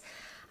US,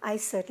 I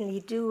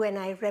certainly do, and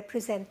I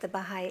represent the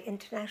Baha'i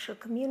international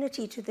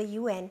community to the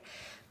UN.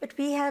 But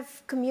we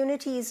have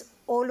communities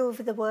all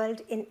over the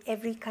world in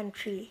every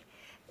country,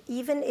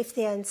 even if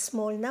they are in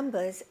small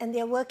numbers, and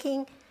they're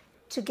working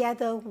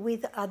together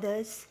with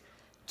others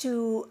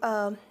to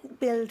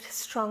build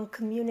strong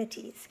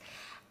communities.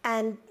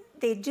 And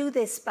they do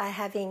this by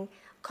having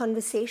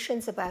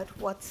conversations about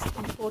what's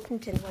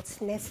important and what's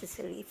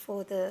necessary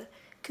for the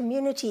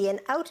community. And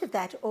out of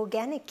that,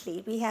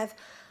 organically, we have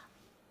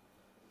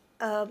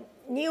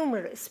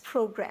numerous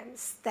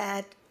programs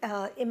that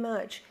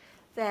emerge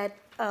that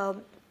are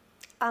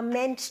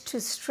meant to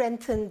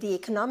strengthen the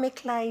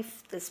economic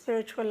life, the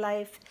spiritual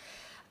life,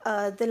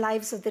 the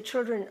lives of the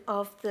children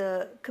of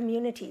the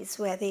communities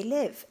where they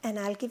live. And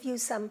I'll give you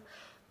some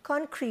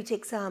concrete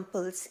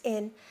examples.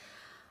 In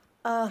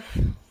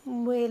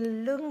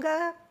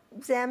Mwilunga,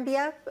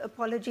 Zambia,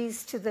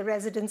 apologies to the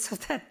residents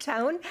of that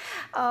town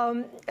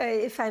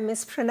if I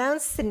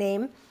mispronounce the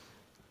name,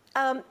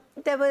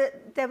 there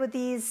were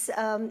these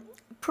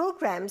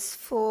programs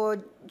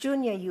for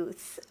junior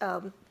youth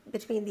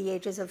between the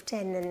ages of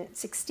 10 and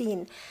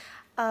 16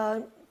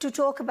 to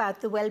talk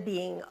about the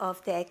well-being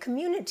of their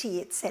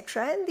community,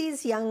 etc. And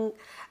these young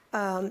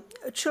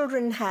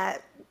children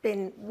had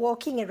been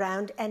walking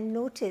around and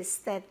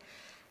noticed that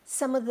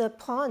some of the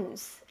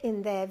ponds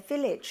in their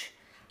village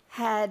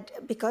had,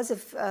 because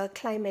of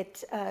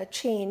climate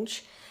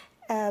change,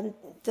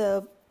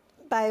 the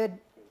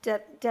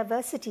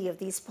biodiversity of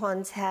these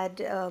ponds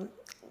had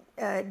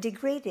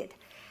degraded.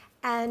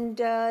 And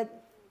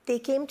they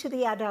came to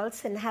the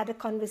adults and had a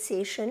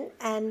conversation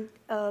and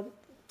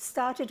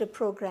started a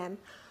program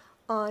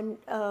on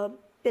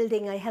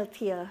building a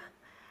healthier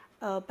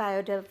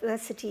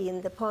biodiversity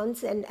in the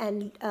ponds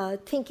and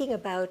thinking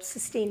about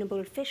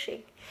sustainable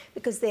fishing,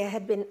 because there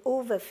had been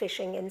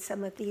overfishing in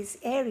some of these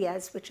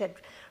areas which had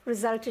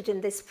resulted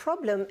in this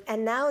problem.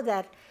 And now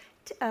that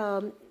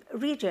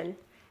region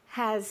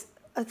has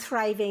a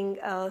thriving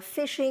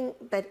fishing,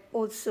 but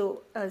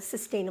also a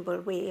sustainable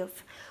way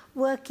of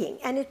working.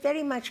 And it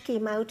very much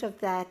came out of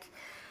that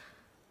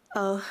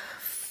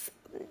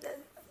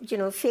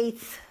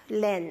faith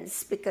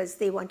lens, because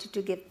they wanted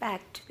to give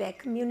back to their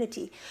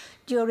community.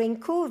 During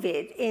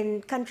COVID,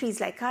 in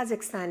countries like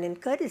Kazakhstan and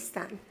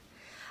Kyrgyzstan,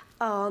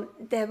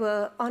 there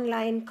were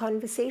online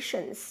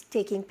conversations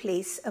taking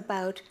place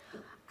about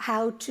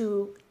how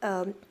to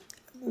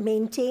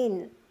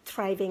maintain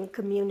thriving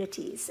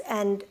communities.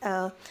 And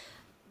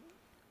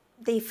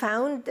they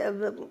found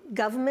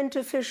government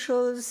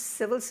officials,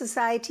 civil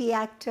society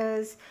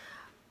actors,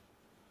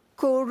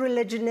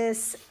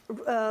 co-religionists,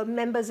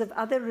 members of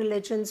other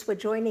religions were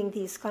joining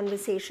these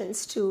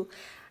conversations to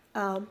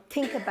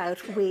think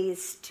about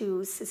ways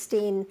to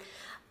sustain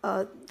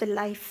the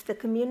life, the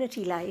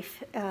community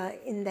life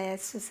in their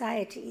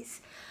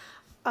societies.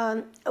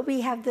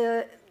 We have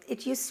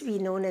it used to be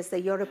known as the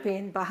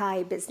European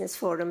Baha'i Business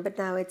Forum, but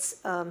now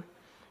it's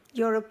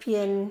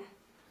European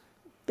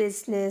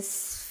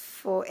Business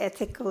for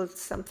Ethical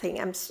something,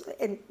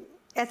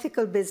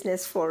 Ethical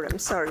Business Forum,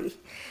 sorry.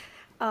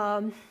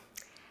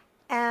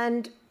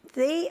 And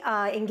they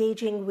are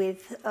engaging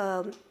with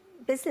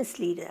business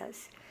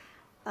leaders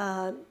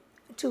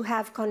to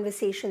have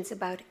conversations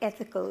about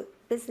ethical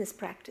business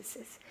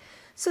practices.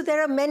 So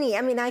there are many.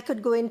 I mean, I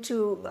could go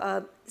into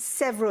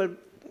several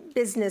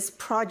business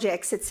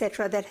projects, et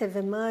cetera, that have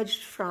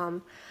emerged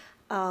from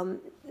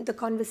the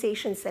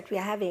conversations that we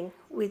are having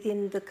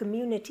within the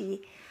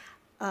community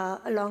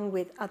along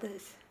with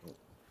others.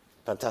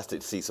 Fantastic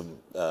to see some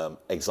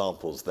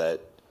examples there.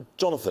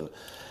 Jonathan,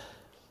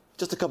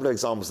 just a couple of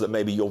examples that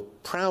maybe you're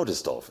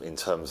proudest of in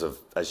terms of,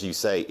 as you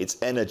say,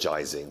 it's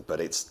energizing, but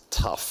it's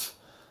tough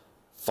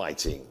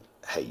fighting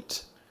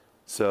hate.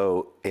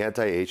 So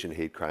anti-Asian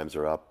hate crimes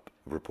are up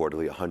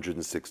reportedly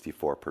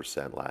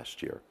 164%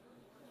 last year.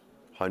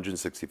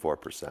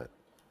 164%.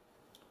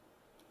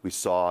 We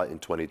saw in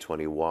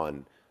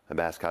 2021 a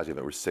mass casualty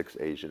event where 6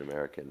 Asian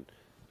American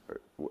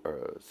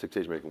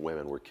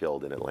women were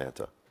killed in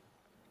Atlanta.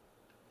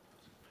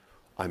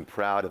 I'm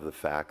proud of the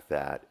fact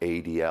that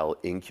ADL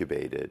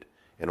incubated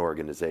an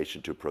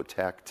organization to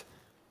protect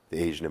the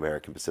Asian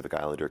American Pacific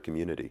Islander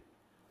community.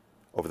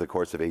 Over the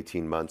course of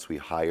 18 months, we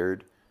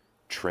hired,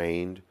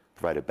 trained,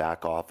 provided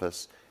back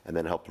office, and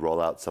then helped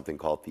roll out something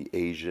called the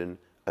Asian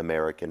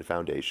American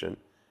Foundation.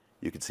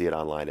 You can see it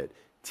online at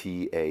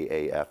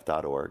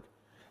taaf.org.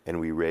 And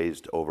we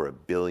raised over $1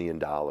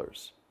 billion,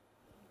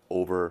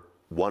 over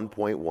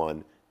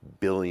 $1.1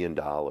 billion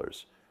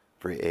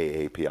for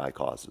AAPI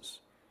causes.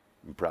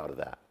 I'm proud of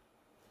that.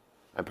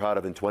 I'm proud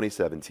of in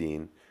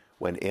 2017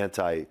 when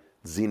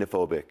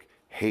anti-xenophobic,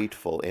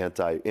 hateful,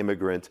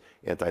 anti-immigrant,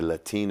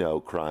 anti-Latino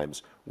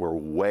crimes were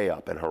way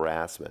up in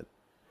harassment.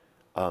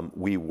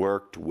 We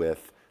worked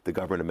with the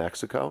government of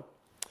Mexico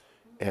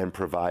and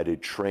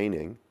provided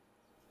training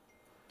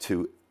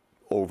to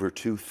over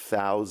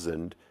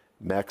 2,000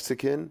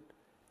 Mexican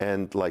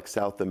and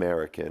South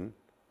American,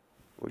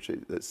 which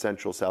is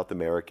Central South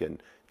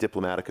American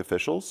diplomatic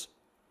officials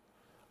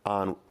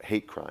on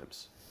hate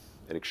crimes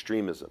and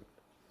extremism.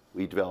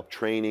 We developed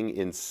training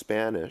in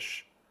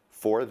Spanish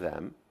for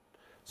them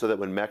so that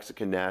when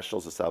Mexican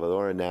nationals, the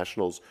Salvadoran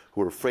nationals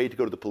who were afraid to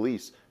go to the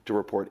police to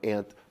report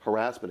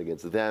harassment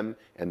against them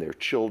and their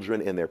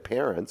children and their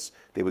parents,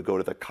 they would go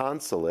to the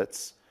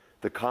consulates.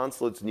 The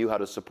consulates knew how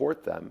to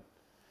support them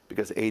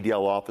because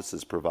ADL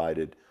offices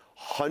provided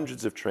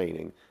hundreds of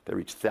training that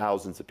reached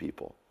thousands of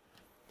people.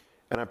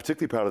 And I'm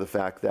particularly proud of the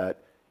fact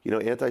that,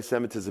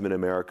 anti-Semitism in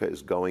America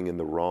is going in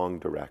the wrong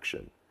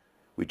direction.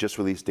 We just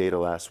released data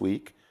last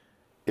week.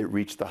 It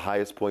reached the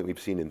highest point we've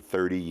seen in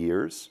 30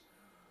 years.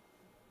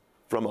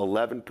 From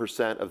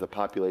 11% of the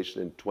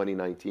population in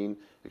 2019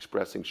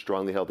 expressing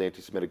strongly held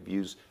anti-Semitic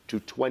views to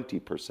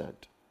 20%,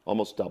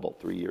 almost double,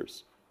 3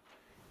 years.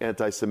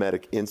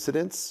 Anti-Semitic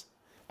incidents,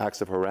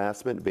 acts of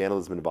harassment,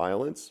 vandalism, and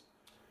violence,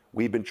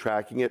 we've been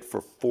tracking it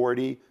for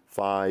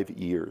 45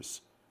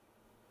 years.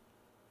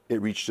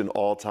 It reached an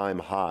all-time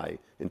high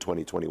in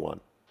 2021.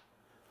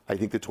 I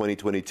think the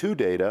 2022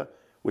 data,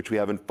 which we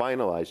haven't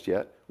finalized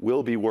yet,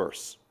 will be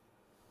worse.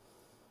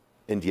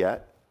 And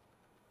yet,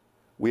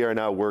 we are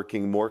now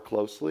working more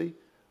closely,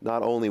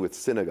 not only with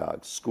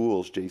synagogues,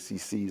 schools,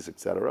 JCCs, et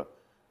cetera,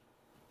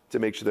 to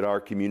make sure that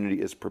our community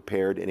is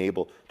prepared and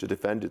able to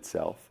defend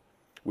itself.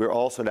 We're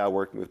also now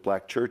working with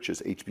black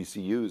churches,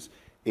 HBCUs,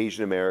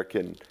 Asian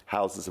American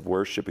houses of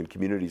worship and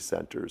community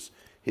centers,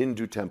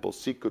 Hindu temples,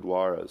 Sikh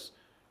gurdwaras,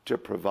 to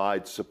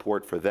provide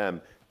support for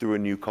them through a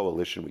new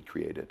coalition we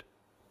created.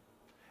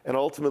 And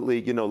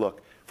ultimately,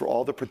 look, for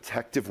all the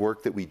protective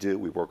work that we do,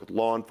 we work with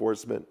law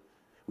enforcement,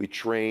 we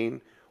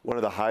train. One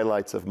of the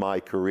highlights of my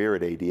career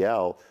at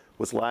ADL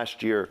was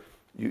last year,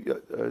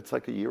 it's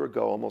like a year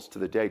ago, almost to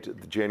the day, to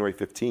January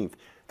 15th,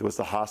 there was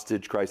the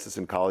hostage crisis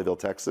in Colleyville,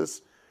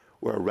 Texas,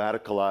 where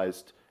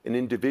an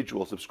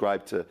individual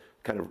subscribed to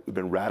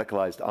been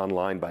radicalized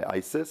online by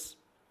ISIS,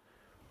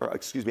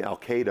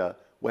 Al-Qaeda,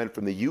 went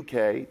from the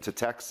UK to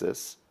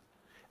Texas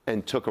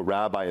and took a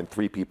rabbi and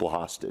 3 people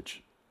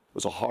hostage. It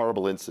was a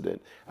horrible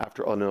incident.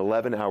 After an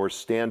 11-hour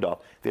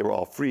standoff, they were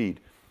all freed.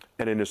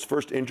 And in his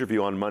first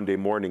interview on Monday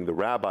morning, the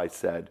rabbi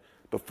said,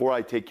 before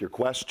I take your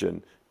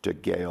question to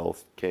Gail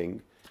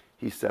King,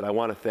 he said, I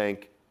want to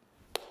thank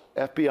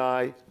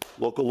FBI,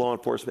 local law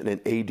enforcement,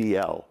 and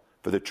ADL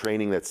for the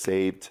training that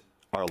saved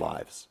our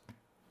lives.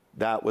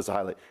 That was a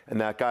highlight.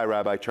 And that guy,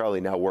 Rabbi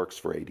Charlie, now works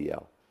for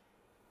ADL.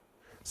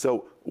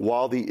 So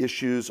while the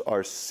issues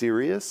are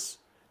serious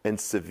and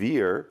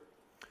severe,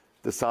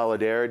 the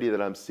solidarity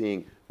that I'm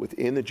seeing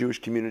within the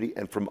Jewish community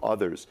and from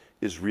others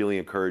is really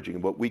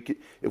encouraging.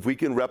 If we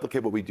can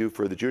replicate what we do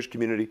for the Jewish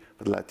community,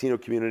 for the Latino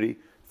community,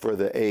 for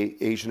the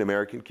Asian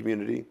American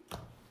community,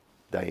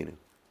 Dainu.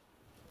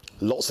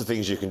 Lots of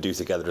things you can do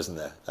together, isn't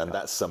there? And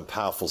that's some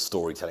powerful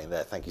storytelling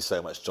there. Thank you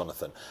so much,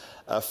 Jonathan.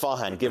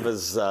 Farhan, give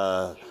us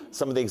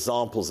some of the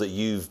examples that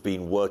you've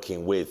been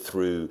working with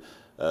through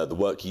the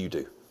work you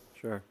do.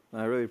 Sure.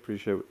 I really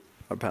appreciate what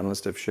our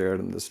panelists have shared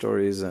and the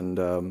stories. And,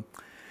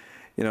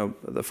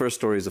 the first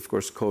story is, of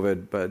course,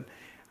 COVID, but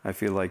I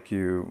feel like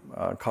you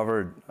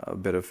covered a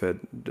bit of it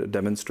to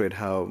demonstrate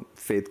how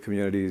faith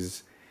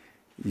communities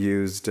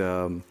used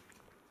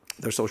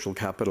their social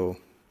capital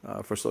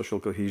for social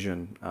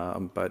cohesion.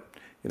 But,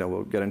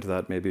 we'll get into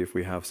that maybe if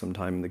we have some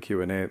time in the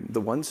Q&A.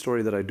 The one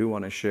story that I do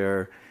want to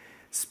share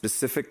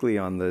specifically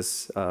on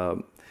this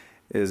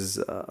is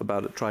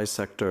about a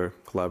tri-sector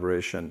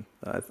collaboration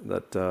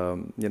that,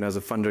 as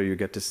a funder, you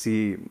get to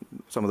see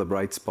some of the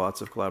bright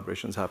spots of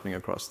collaborations happening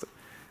across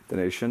the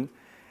nation.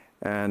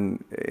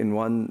 And in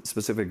one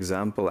specific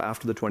example,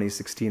 after the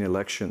 2016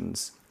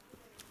 elections,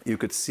 you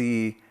could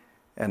see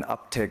an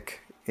uptick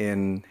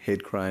in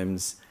hate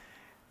crimes.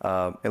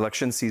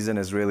 Election season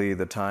is really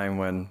the time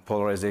when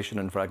polarization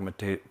and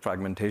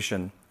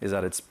fragmentation is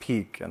at its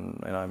peak.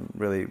 And I'm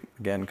really,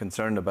 again,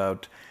 concerned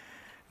about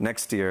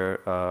next year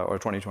or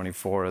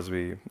 2024 as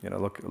we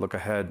look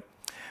ahead.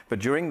 But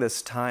during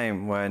this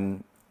time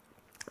when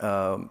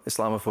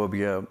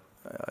Islamophobia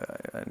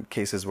and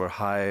cases were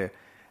high,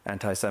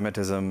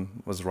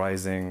 anti-Semitism was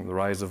rising, the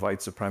rise of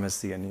white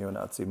supremacy and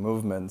neo-Nazi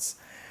movements,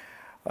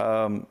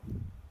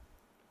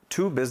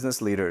 two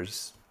business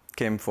leaders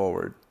came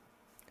forward,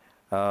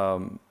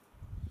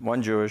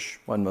 one Jewish,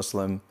 one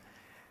Muslim,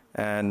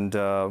 and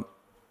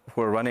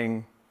who are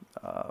running,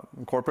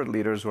 corporate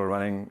leaders who are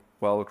running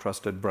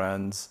well-trusted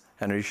brands,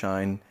 Henry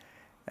Schein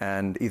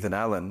and Ethan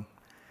Allen.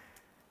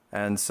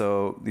 And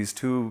so these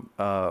two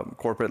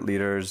corporate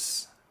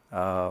leaders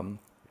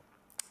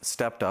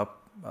stepped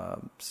up,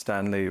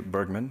 Stanley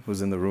Bergman,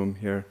 who's in the room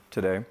here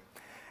today,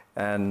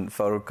 and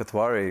Farooq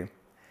Kathwari,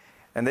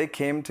 and they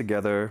came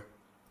together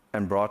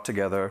and brought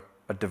together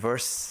a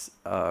diverse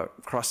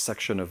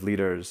cross-section of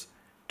leaders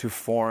to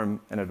form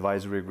an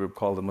advisory group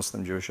called the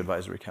Muslim Jewish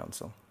Advisory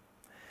Council.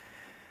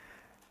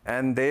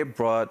 And they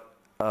brought,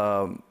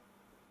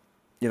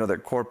 their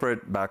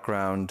corporate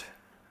background,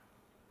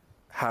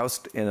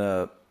 housed in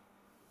a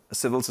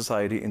civil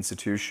society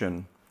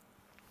institution,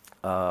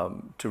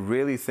 to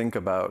really think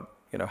about,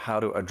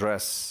 how to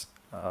address,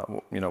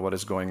 what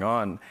is going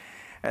on.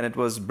 And it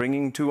was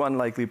bringing two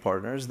unlikely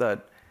partners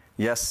that,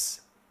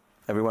 yes,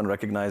 everyone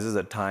recognizes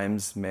at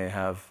times may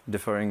have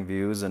differing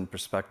views and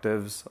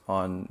perspectives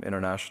on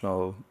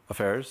international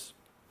affairs,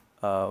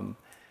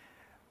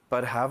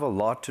 but have a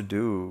lot to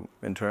do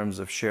in terms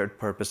of shared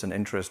purpose and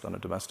interest on a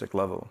domestic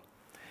level.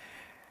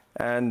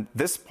 And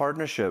this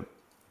partnership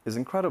is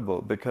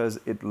incredible because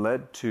it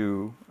led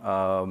to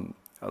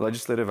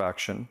legislative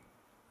action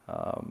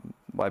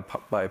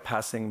by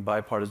passing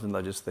bipartisan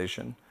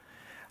legislation,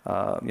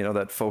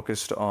 that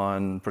focused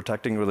on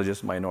protecting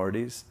religious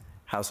minorities,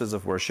 houses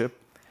of worship,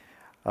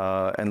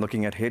 and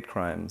looking at hate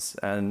crimes.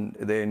 And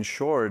they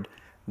ensured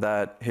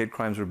that hate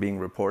crimes were being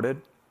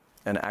reported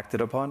and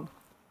acted upon.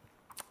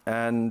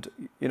 And,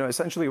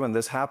 essentially when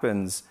this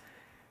happens,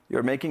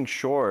 you're making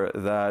sure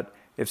that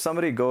if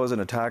somebody goes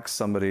and attacks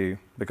somebody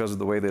because of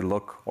the way they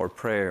look or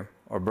pray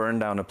or burn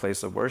down a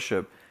place of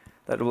worship,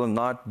 that it will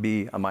not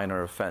be a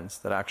minor offense,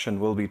 that action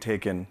will be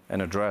taken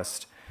and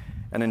addressed.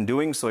 And in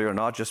doing so, you're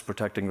not just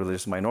protecting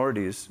religious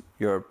minorities,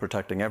 you're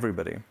protecting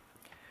everybody.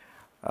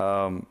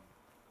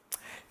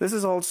 This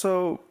is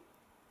also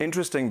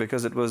interesting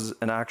because it was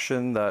an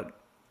action that,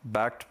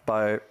 backed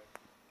by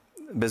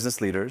business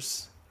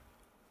leaders,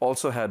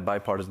 also had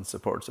bipartisan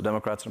support. So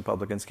Democrats and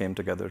Republicans came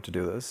together to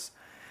do this.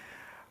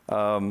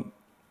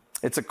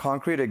 It's a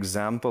concrete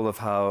example of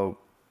how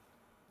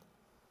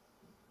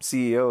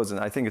CEOs, and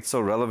I think it's so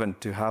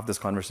relevant to have this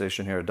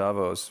conversation here at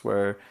Davos,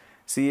 where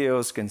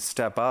CEOs can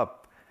step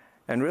up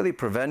and really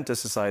prevent a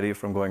society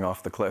from going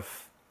off the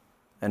cliff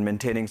and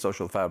maintaining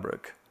social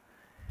fabric.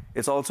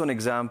 It's also an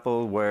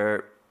example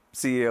where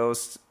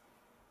CEOs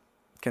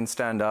can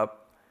stand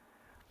up,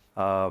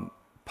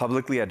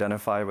 publicly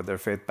identify with their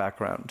faith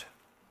background.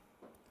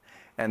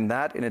 And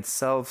that in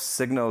itself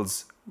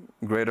signals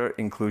greater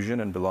inclusion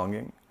and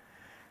belonging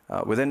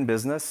within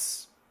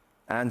business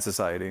and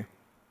society.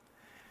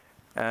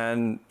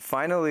 And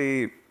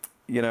finally,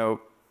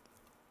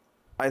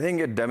 I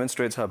think it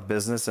demonstrates how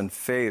business and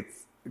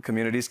faith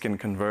communities can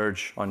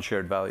converge on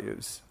shared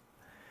values.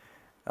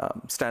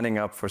 Standing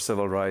up for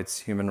civil rights,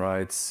 human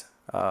rights,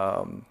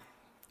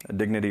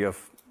 dignity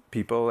of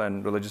people,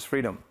 and religious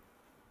freedom.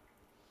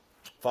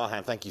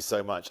 Farhan, thank you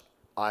so much.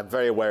 I'm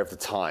very aware of the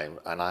time,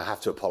 and I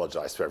have to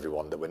apologise to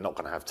everyone that we're not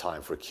going to have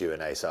time for a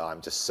Q&A, so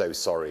I'm just so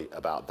sorry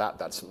about that.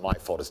 That's my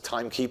fault as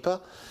timekeeper.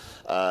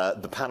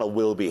 The panel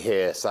will be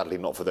here, sadly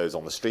not for those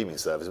on the streaming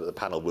service, but the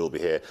panel will be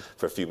here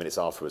for a few minutes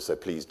afterwards, so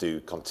please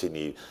do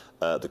continue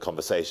the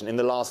conversation. In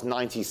the last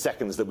 90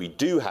 seconds that we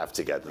do have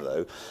together,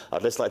 though,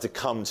 I'd just like to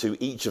come to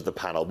each of the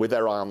panel with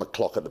their eye on the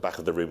clock at the back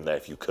of the room there,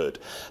 if you could.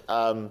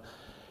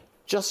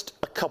 Just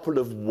a couple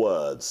of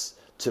words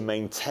to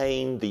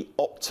maintain the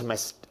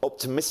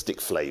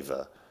optimistic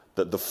flavour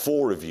that the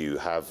four of you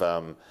have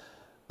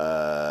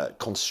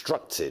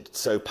constructed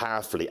so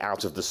powerfully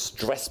out of the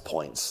stress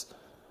points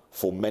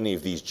for many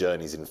of these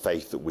journeys in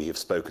faith that we have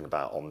spoken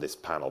about on this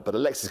panel. But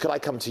Alexis, could I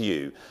come to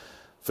you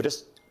for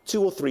just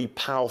 2 or 3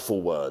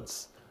 powerful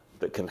words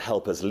that can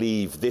help us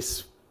leave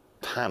this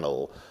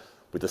panel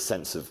with a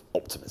sense of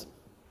optimism?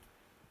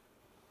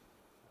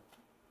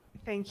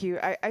 Thank you.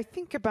 I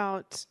think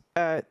about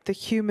the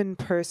human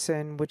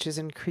person, which is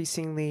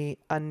increasingly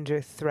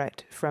under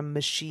threat from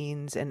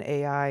machines and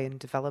AI and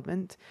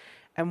development.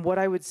 And what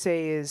I would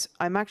say is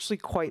I'm actually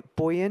quite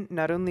buoyant,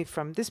 not only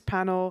from this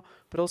panel,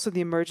 but also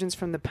the emergence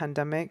from the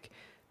pandemic,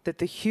 that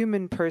the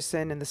human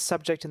person and the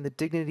subject and the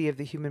dignity of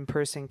the human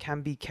person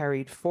can be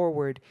carried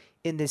forward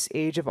in this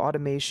age of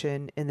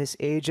automation, in this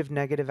age of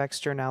negative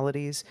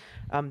externalities,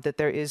 that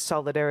there is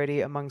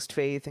solidarity amongst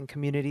faith and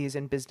communities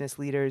and business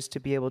leaders to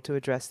be able to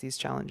address these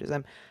challenges.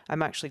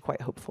 I'm actually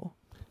quite hopeful.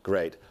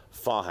 Great.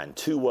 Farhan,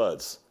 2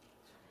 words.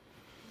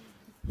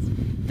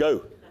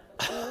 Go.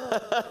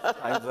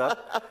 Time's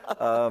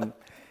up.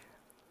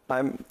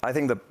 I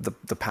think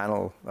the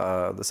panel,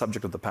 the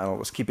subject of the panel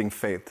was keeping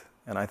faith.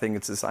 And I think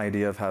it's this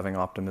idea of having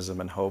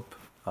optimism and hope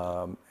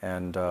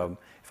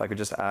If I could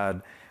just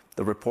add,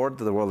 the report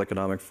that the World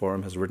Economic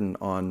Forum has written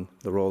on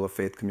the role of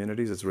faith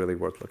communities is really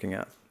worth looking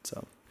at.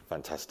 So.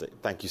 Fantastic.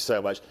 Thank you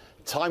so much.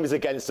 Time is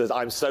against us.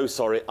 I'm so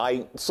sorry.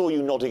 I saw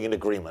you nodding in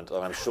agreement,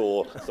 and I'm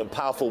sure some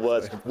powerful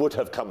words would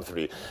have come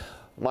through.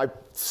 My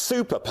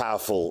super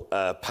powerful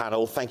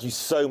panel, thank you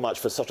so much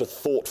for such a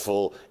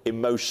thoughtful,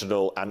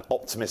 emotional, and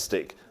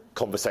optimistic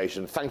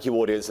conversation. Thank you,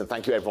 audience, and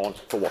thank you, everyone,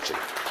 for watching.